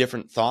of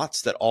different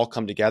thoughts that all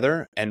come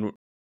together. And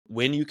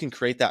when you can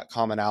create that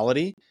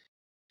commonality,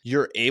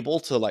 you're able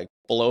to like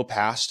blow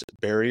past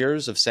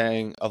barriers of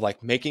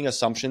like making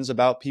assumptions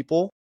about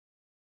people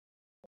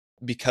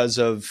because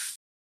of,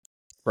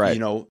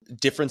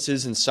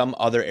 differences in some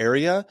other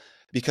area,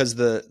 because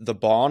the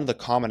bond, the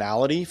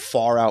commonality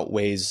far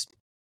outweighs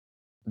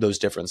those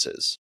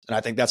differences. And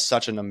I think that's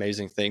such an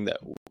amazing thing that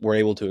we're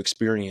able to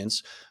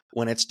experience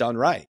when it's done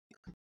right.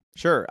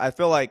 Sure. I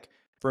feel like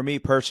for me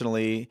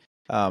personally,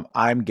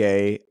 I'm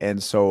gay.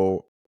 And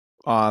so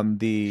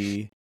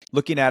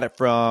looking at it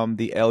from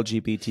the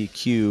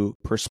LGBTQ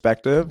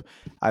perspective,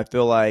 I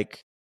feel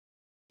like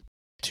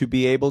to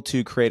be able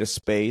to create a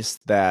space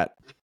that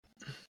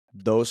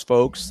those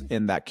folks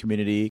in that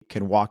community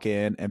can walk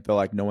in and feel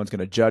like no one's going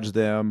to judge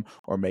them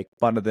or make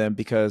fun of them,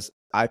 because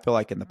I feel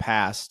like in the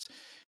past,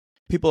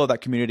 people of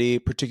that community,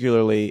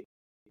 particularly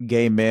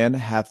gay men,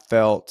 have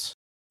felt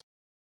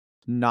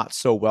not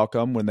so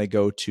welcome when they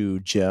go to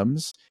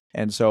gyms.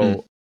 And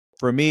so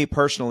for me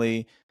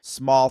personally,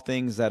 small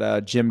things that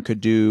a gym could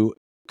do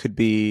could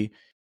be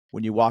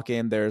when you walk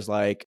in, there's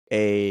like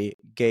a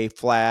gay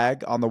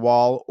flag on the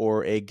wall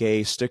or a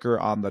gay sticker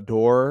on the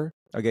door,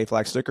 a gay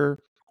flag sticker,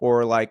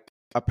 or like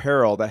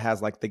apparel that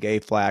has like the gay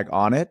flag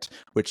on it,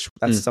 which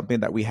that's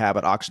something that we have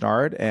at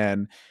Oxnard,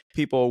 and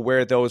people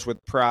wear those with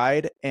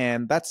pride.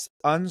 And that's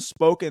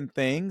unspoken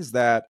things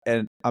that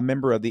a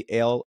member of the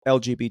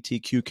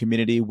LGBTQ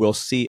community will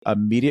see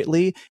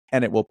immediately,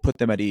 and it will put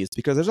them at ease,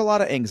 because there's a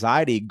lot of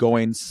anxiety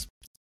going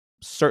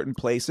certain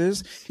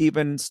places,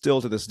 even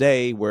still to this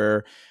day,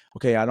 where,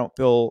 okay, I don't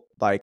feel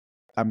like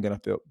I'm going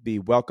to be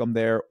welcome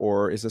there,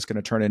 or is this going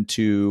to turn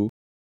into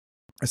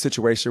a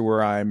situation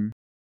where I'm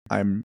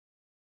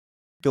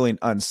feeling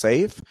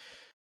unsafe?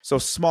 So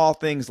small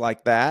things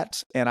like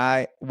that. And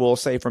I will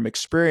say from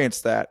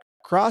experience that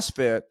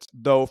CrossFit,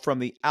 though from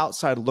the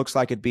outside looks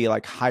like it'd be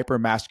like hyper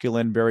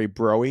masculine, very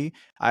broy,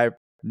 I've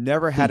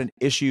never had an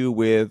issue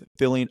with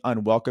feeling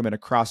unwelcome in a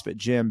CrossFit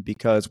gym,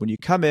 because when you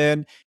come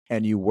in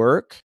and you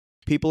work,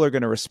 people are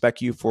going to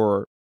respect you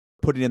for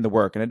putting in the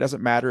work. And it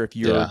doesn't matter if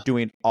you're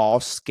doing all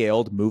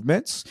scaled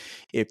movements.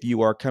 If you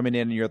are coming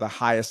in and you're the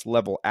highest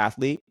level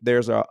athlete,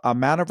 there's a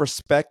amount of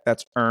respect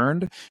that's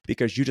earned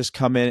because you just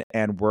come in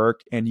and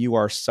work and you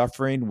are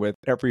suffering with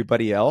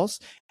everybody else.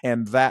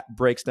 And that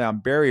breaks down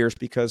barriers,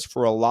 because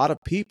for a lot of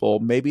people,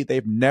 maybe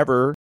they've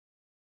never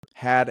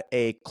had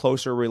a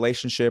closer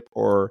relationship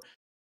or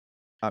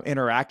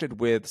interacted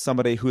with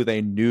somebody who they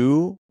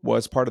knew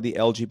was part of the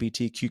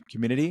LGBTQ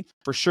community.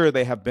 For sure,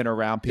 they have been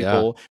around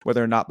people,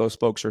 whether or not those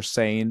folks are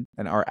sane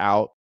and are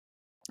out.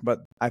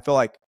 But I feel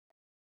like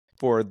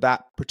for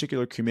that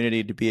particular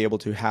community to be able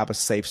to have a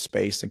safe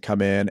space and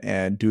come in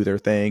and do their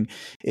thing,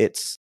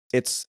 it's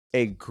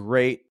a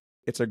great,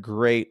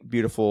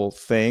 beautiful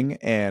thing.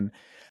 And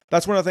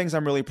that's one of the things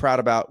I'm really proud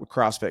about with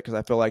CrossFit, because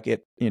I feel like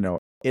it,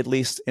 at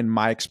least in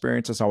my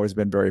experience, has always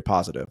been very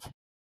positive.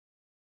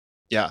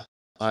 Yeah.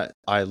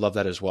 I love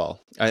that as well.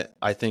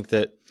 I think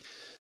that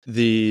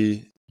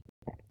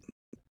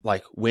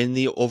when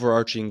the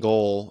overarching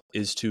goal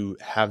is to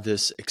have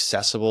this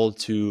accessible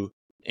to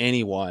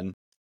anyone,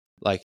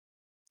 like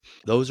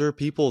those are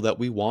people that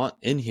we want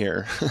in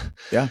here.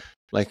 Yeah.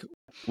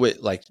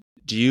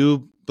 Do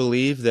you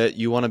believe that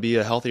you want to be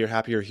a healthier,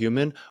 happier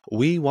human?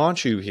 We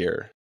want you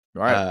here.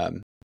 Right.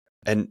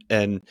 And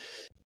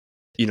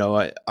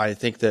I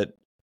think that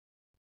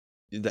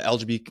the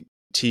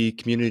LGBT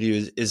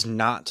community is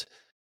not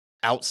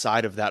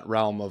outside of that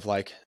realm of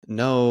like,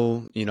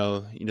 no,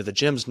 the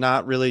gym's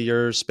not really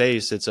your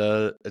space. It's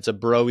a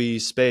bro-y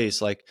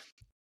space. Like,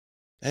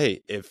 hey,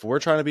 if we're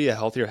trying to be a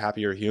healthier,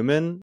 happier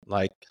human,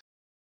 like,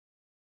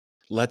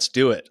 let's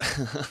do it.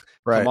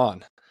 Right. Come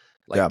on,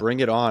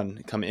 bring it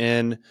on, come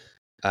in.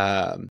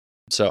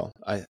 So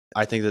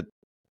I think that,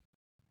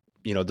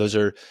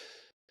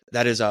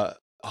 that is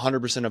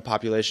 100% of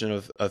population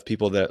of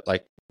people that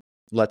like,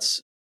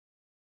 let's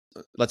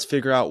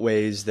figure out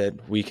ways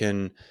that we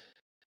can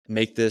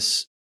make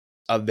this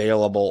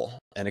available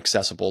and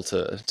accessible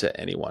to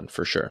anyone,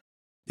 for sure.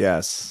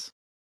 Yes.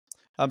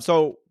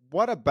 So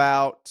what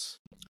about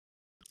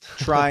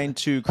trying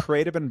to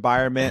create an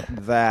environment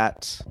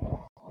that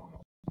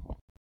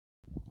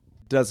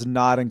does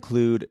not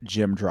include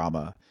gym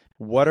drama.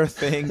 What are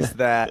things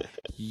that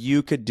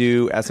you could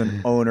do as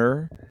an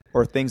owner,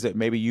 or things that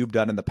maybe you've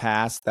done in the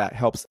past that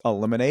helps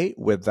eliminate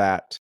with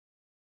that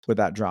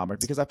drama?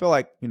 Because I feel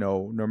like,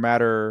 no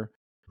matter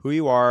who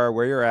you are,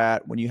 where you're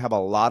at, when you have a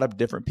lot of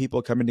different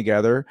people coming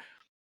together,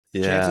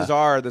 chances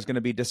are there's going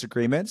to be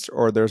disagreements,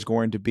 or there's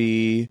going to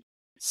be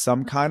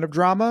some kind of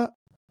drama.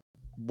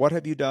 What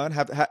have you done?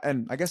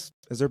 And I guess,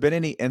 has there been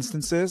any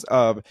instances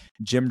of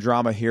gym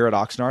drama here at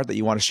Oxnard that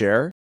you want to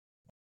share?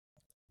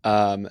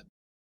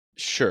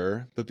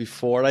 Sure. But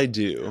before I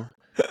do,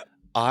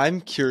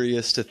 I'm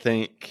curious to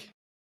think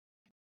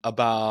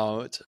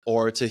about,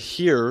 or to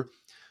hear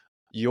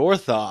your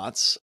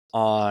thoughts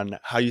on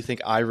how you think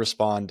I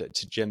respond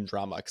to gym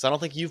drama. Because I don't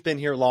think you've been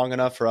here long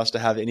enough for us to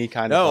have any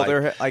kind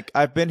of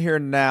I've been here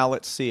now.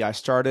 Let's see. I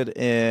started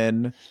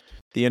in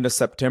the end of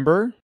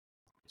September.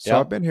 So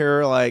I've been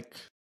here like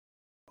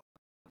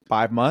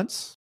 5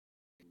 months.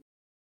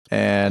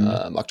 And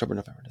October,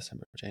 November,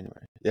 December,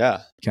 January.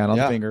 Yeah. Count on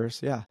the fingers.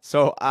 Yeah.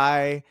 So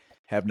I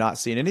have not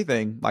seen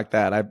anything like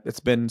that.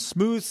 It's been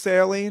smooth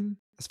sailing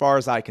as far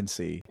as I can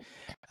see.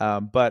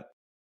 But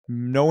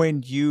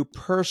knowing you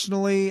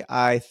personally,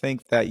 I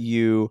think that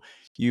you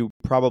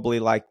probably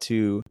like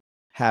to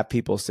have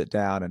people sit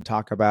down and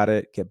talk about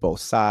it, get both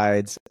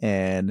sides,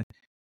 and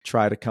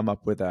try to come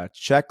up with a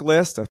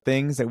checklist of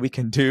things that we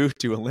can do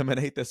to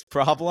eliminate this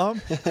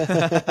problem.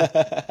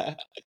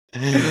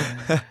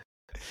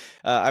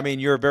 I mean,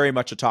 you're very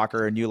much a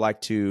talker, and you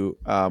like to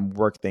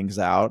work things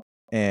out.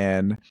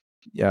 And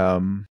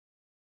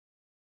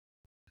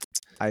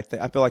I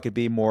feel like it'd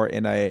be more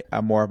in a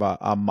more of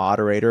a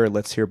moderator.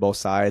 Let's hear both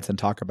sides and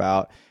talk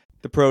about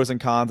the pros and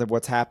cons of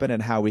what's happened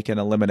and how we can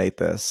eliminate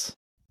this.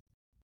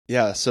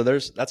 Yeah. So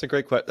that's a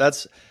great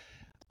question.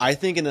 I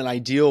think in an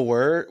ideal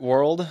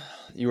world,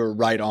 you were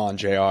right on,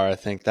 JR. I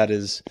think that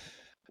is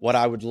what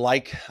I would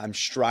like. I'm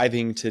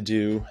striving to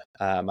do.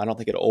 I don't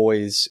think it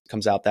always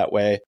comes out that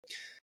way.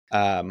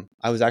 I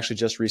was actually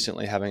just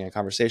recently having a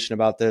conversation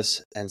about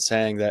this and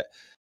saying that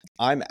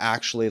I'm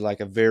actually like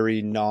a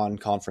very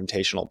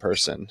non-confrontational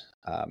person.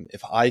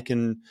 If I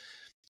can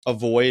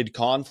avoid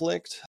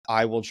conflict,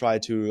 I will try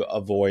to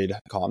avoid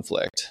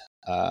conflict.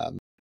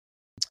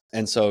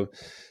 And so,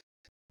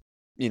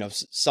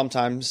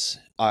 sometimes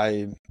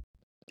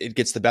it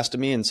gets the best of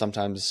me and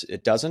sometimes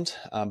it doesn't.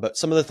 But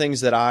some of the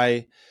things that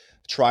I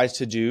try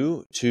to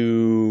do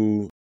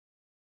to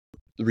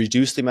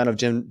reduce the amount of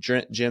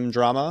gym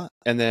drama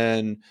and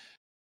then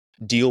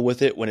deal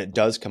with it when it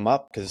does come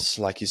up, because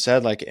like you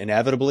said, like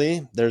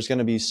inevitably there's going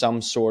to be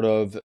some sort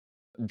of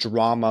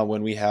drama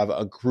when we have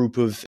a group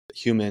of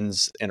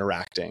humans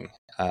interacting.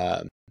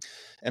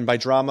 And by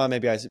drama,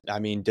 maybe I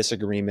mean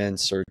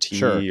disagreements or tea,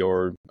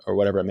 sure, or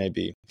whatever it may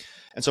be.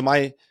 And so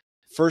my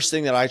first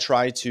thing that I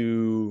try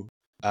to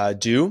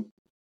do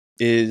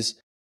is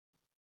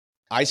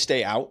I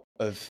stay out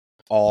of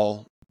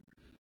all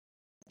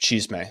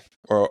chisme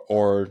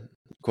or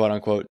quote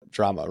unquote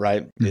drama,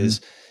 right? Mm-hmm.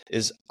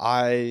 Is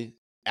I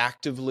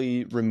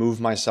actively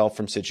remove myself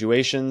from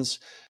situations.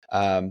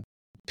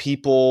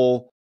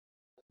 People,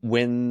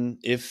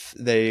 if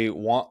they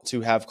want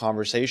to have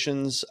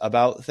conversations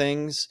about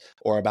things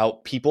or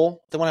about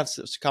people, they want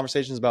to have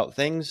conversations about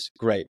things,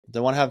 great. They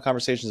want to have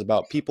conversations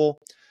about people,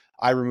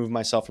 I remove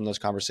myself from those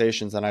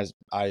conversations, and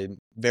I'm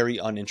very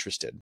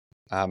uninterested.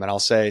 And I'll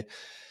say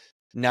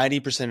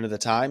 90% of the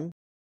time,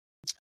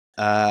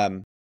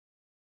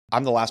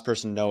 I'm the last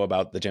person to know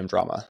about the gym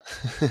drama.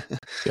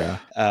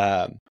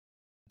 Yeah.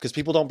 Because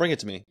people don't bring it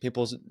to me.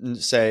 People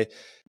say,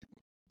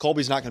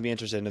 Colby's not going to be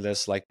interested in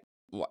this. Like,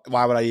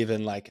 why would I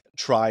even like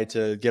try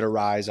to get a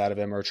rise out of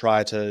him or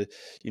try to,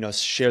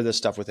 share this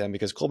stuff with him?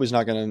 Because Colby's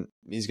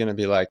he's going to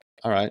be like,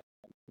 all right,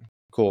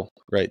 cool,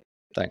 great,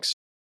 thanks.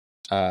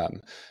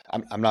 I'm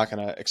not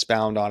going to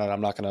expound on it. I'm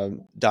not going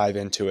to dive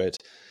into it.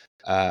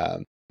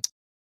 And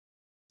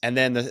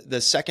then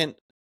the second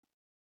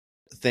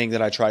thing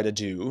that I try to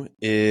do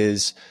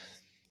is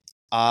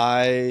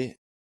I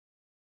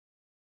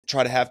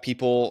try to have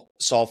people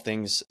solve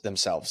things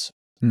themselves.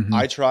 Mm-hmm.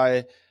 I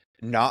try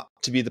not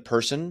to be the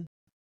person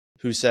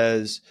who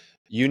says,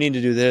 you need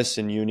to do this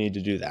and you need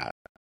to do that.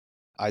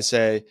 I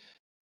say,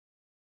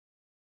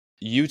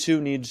 you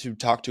two need to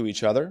talk to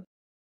each other.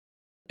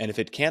 And if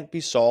it can't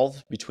be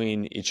solved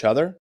between each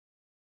other,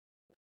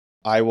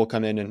 I will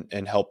come in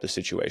and help the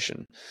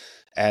situation.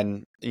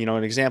 And,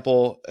 an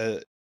example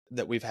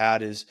that we've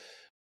had is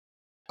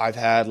I've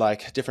had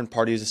like different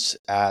parties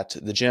at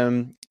the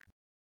gym,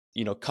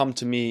 come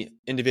to me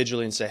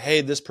individually and say,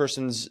 hey, this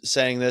person's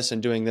saying this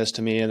and doing this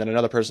to me. And then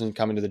another person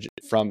coming to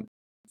from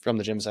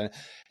the gym saying,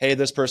 hey,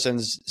 this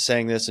person's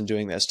saying this and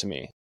doing this to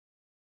me.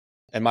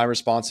 And my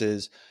response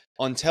is,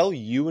 until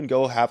you and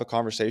go have a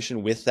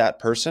conversation with that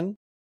person,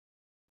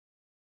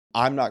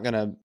 I'm not going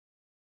to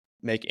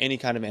make any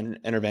kind of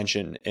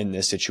intervention in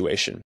this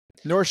situation.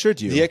 Nor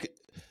should you.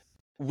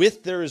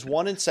 There is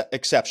one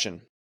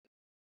exception,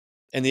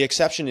 and the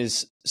exception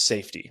is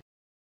safety,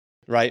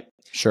 right?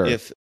 Sure.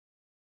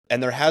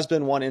 And there has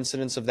been one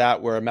incidence of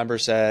that where a member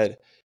said,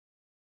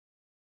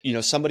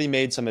 somebody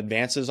made some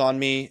advances on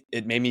me.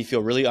 It made me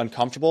feel really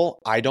uncomfortable.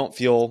 I don't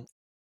feel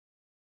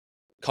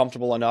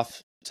comfortable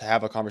enough to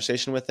have a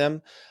conversation with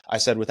them. I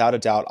said, without a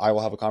doubt, I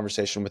will have a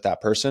conversation with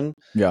that person.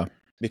 Yeah.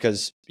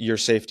 Because your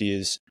safety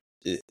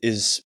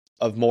is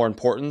of more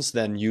importance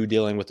than you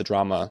dealing with the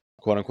drama,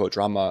 quote unquote,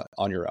 drama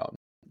on your own.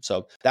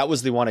 So that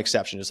was the one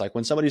exception. It's like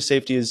when somebody's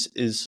safety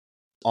is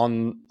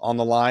on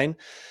the line,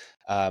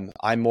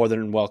 I'm more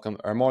than welcome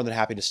or more than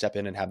happy to step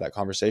in and have that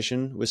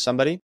conversation with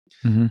somebody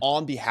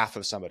on behalf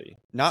of somebody,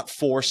 not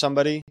for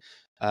somebody.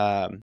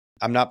 I'm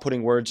not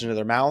putting words into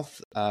their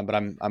mouth, but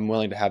I'm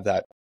willing to have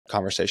that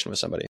conversation with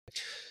somebody.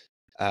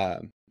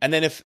 And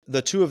then if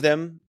the two of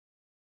them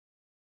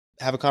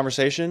have a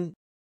conversation,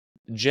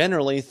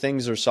 generally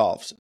things are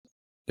solved.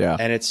 Yeah.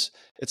 And it's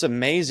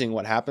amazing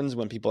what happens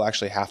when people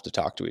actually have to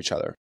talk to each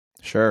other.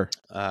 Sure.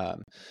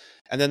 And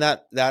then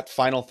that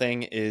final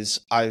thing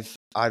is I've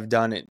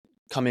done it,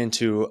 come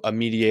into a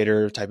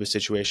mediator type of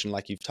situation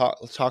like you've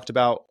talked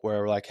about,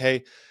 where we're like,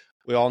 hey,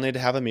 we all need to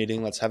have a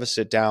meeting. Let's have a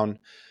sit down.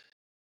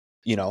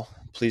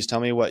 Please tell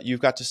me what you've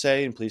got to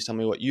say, and please tell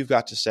me what you've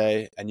got to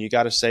say. And you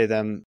got to say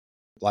them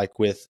like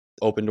with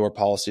open door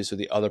policy so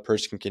the other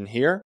person can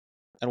hear,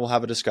 and we'll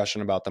have a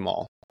discussion about them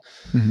all.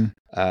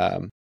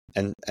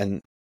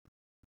 And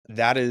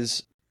that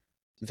is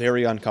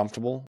very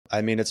uncomfortable.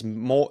 I mean, it's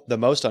the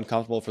most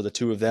uncomfortable for the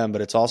two of them,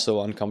 but it's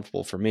also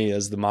uncomfortable for me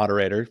as the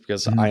moderator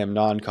because I am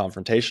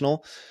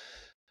non-confrontational.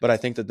 But I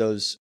think that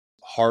those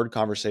hard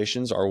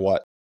conversations are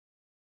what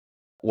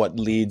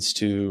leads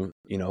to,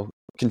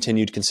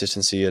 continued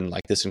consistency in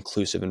like this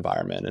inclusive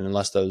environment. And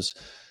if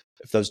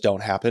those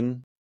don't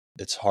happen,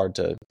 it's hard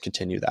to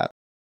continue that.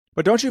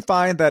 But don't you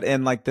find that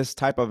in like this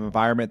type of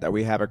environment that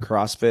we have at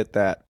CrossFit,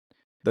 that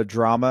the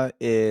drama,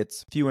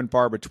 it's few and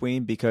far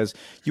between, because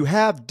you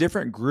have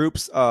different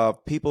groups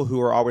of people who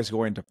are always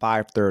going to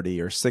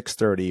 5:30 or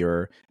 6:30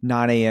 or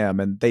 9 a.m.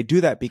 And they do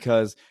that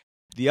because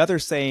the other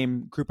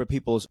same group of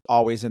people is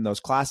always in those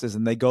classes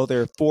and they go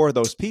there for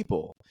those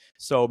people.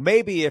 So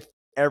maybe if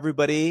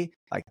everybody,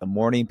 like the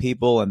morning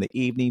people and the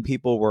evening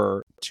people,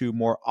 were to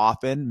more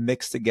often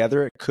mixed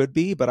together, it could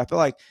be. But I feel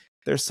like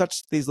there's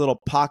such these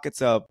little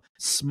pockets of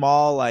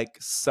small like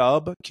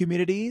sub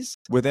communities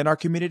within our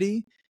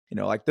community.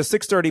 Like the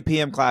 6:30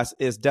 p.m. class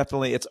is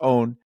definitely its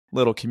own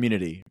little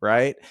community,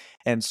 right?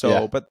 And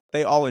so, but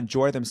they all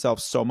enjoy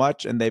themselves so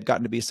much and they've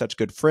gotten to be such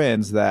good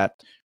friends that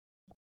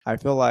I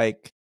feel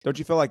like, don't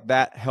you feel like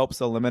that helps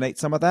eliminate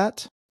some of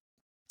that?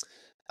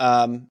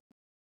 Or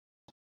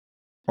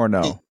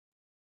no?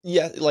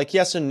 Yeah, like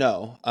yes and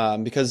no.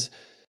 Because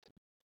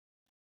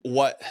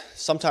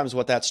sometimes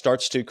what that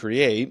starts to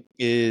create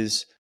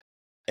is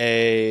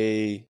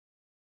a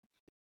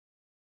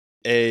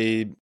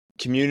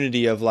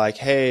community of like,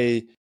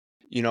 hey,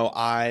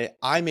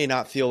 I may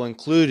not feel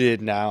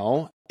included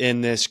now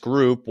in this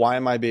group. Why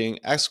am I being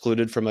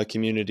excluded from a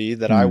community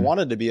that I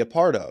wanted to be a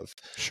part of?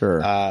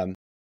 Sure.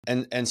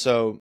 And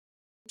so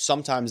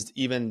sometimes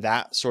even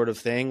that sort of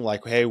thing,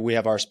 like, hey, we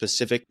have our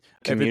specific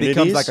communities. If it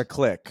becomes like a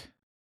clique.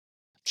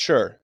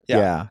 Sure.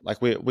 Yeah.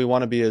 Like we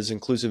want to be as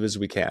inclusive as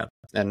we can.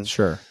 And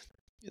sure.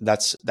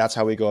 That's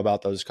how we go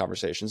about those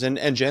conversations.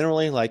 And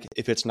generally, like,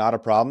 if it's not a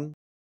problem,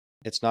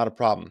 it's not a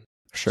problem.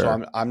 Sure.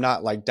 So I'm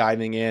not like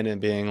diving in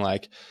and being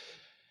like,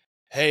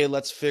 hey,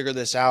 let's figure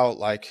this out.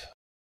 Like,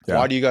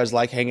 why do you guys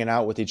like hanging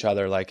out with each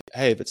other? Like,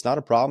 hey, if it's not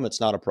a problem, it's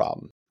not a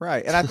problem.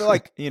 Right. And I feel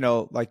like,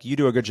 like you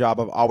do a good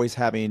job of always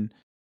having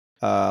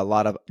a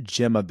lot of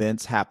gym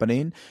events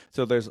happening.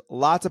 So there's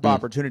lots of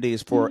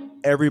opportunities for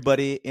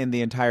everybody in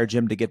the entire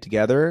gym to get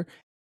together.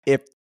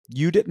 If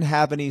you didn't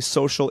have any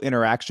social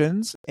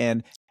interactions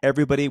and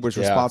everybody was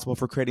responsible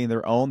for creating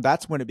their own,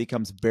 that's when it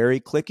becomes very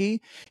cliquey.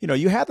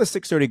 You have the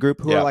 6:30 group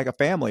who are like a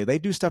family. They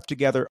do stuff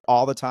together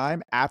all the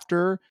time.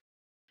 After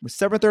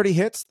 7:30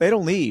 hits, they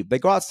don't leave. They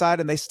go outside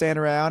and they stand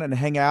around and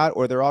hang out,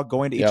 or they're all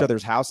going to each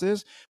other's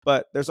houses.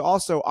 But there's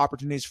also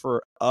opportunities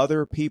for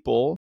other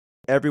people,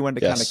 everyone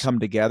to kind of come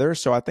together.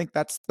 So I think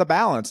that's the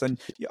balance. And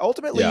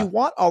ultimately you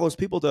want all those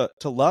people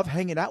to love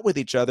hanging out with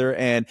each other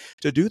and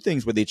to do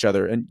things with each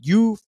other. And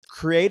you've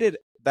created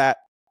that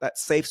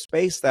safe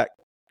space that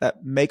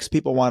makes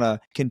people want to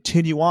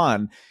continue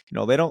on.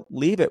 They don't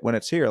leave it when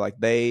it's here. Like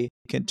they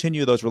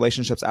continue those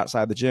relationships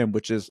outside the gym,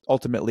 which is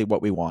ultimately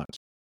what we want.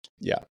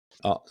 Yeah.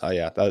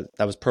 Yeah.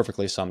 That was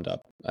perfectly summed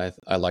up.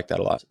 I like that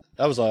a lot.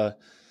 That was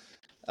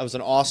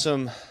an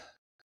awesome,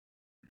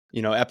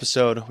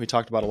 episode. We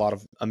talked about a lot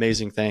of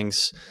amazing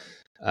things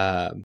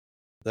that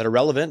are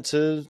relevant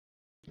to,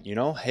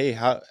 hey,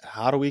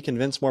 how do we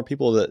convince more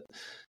people that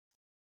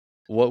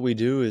what we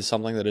do is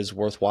something that is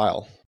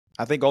worthwhile?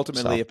 I think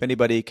ultimately, if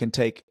anybody can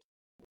take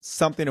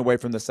something away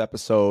from this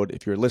episode,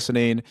 if you're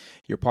listening,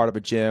 you're part of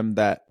a gym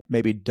that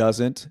maybe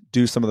doesn't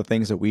do some of the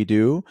things that we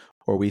do,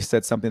 or we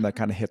said something that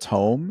kind of hits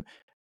home,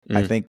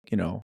 I think,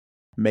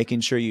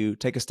 making sure you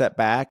take a step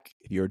back.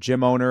 If you're a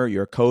gym owner,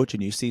 you're a coach,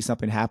 and you see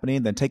something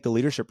happening, then take the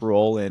leadership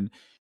role in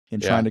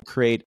trying to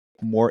create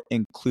more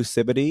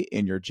inclusivity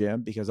in your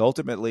gym, because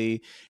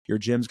ultimately your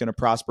gym's going to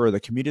prosper. The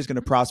community is going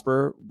to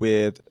prosper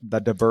with the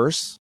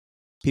diverse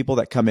people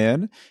that come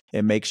in.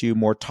 It makes you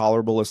more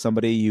tolerable as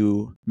somebody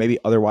you maybe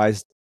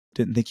otherwise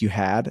didn't think you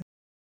had.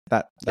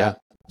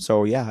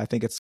 So yeah, I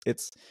think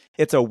it's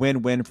a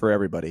win-win for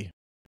everybody.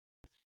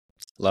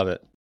 Love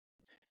it.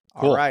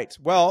 Cool. All right.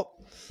 Well,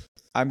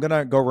 I'm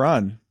gonna go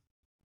run.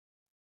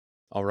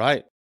 All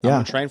right. Yeah. I'm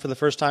gonna train for the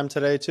first time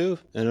today too,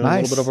 in a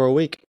Nice. little bit over a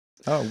week.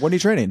 Oh, when are you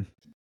training?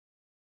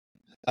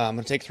 I'm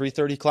gonna take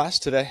 3:30 class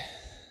today.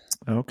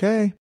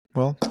 Okay.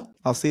 Well,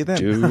 I'll see you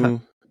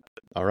then.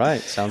 All right.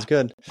 Sounds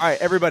good. All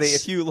right, everybody.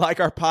 If you like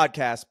our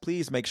podcast,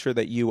 please make sure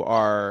that you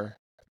are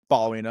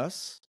following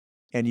us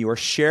and you are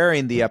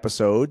sharing the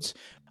episodes.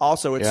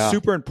 Also, it's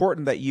super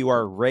important that you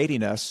are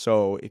rating us.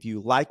 So if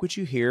you like what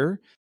you hear,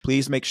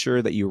 please make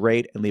sure that you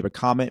rate and leave a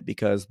comment,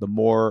 because the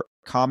more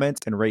comments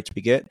and rates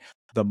we get,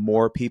 the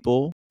more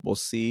people will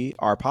see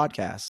our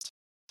podcast.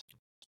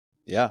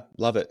 Yeah,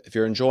 love it. If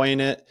you're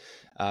enjoying it,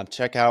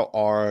 check out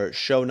our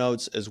show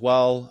notes as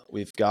well.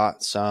 We've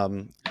got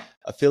some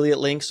affiliate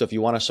links. So if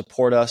you want to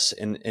support us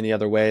in any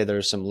other way,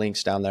 there's some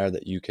links down there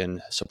that you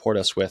can support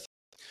us with.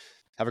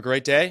 Have a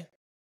great day.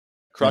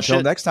 Crush it.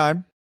 Until next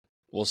time.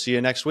 We'll see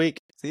you next week.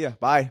 See ya.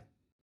 Bye.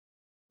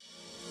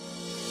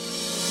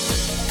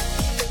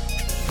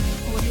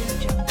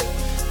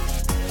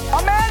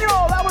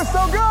 Emmanuel, that was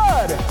so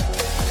good.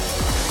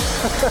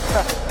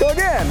 Go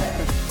again.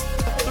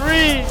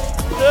 3,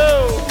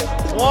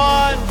 2,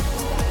 1.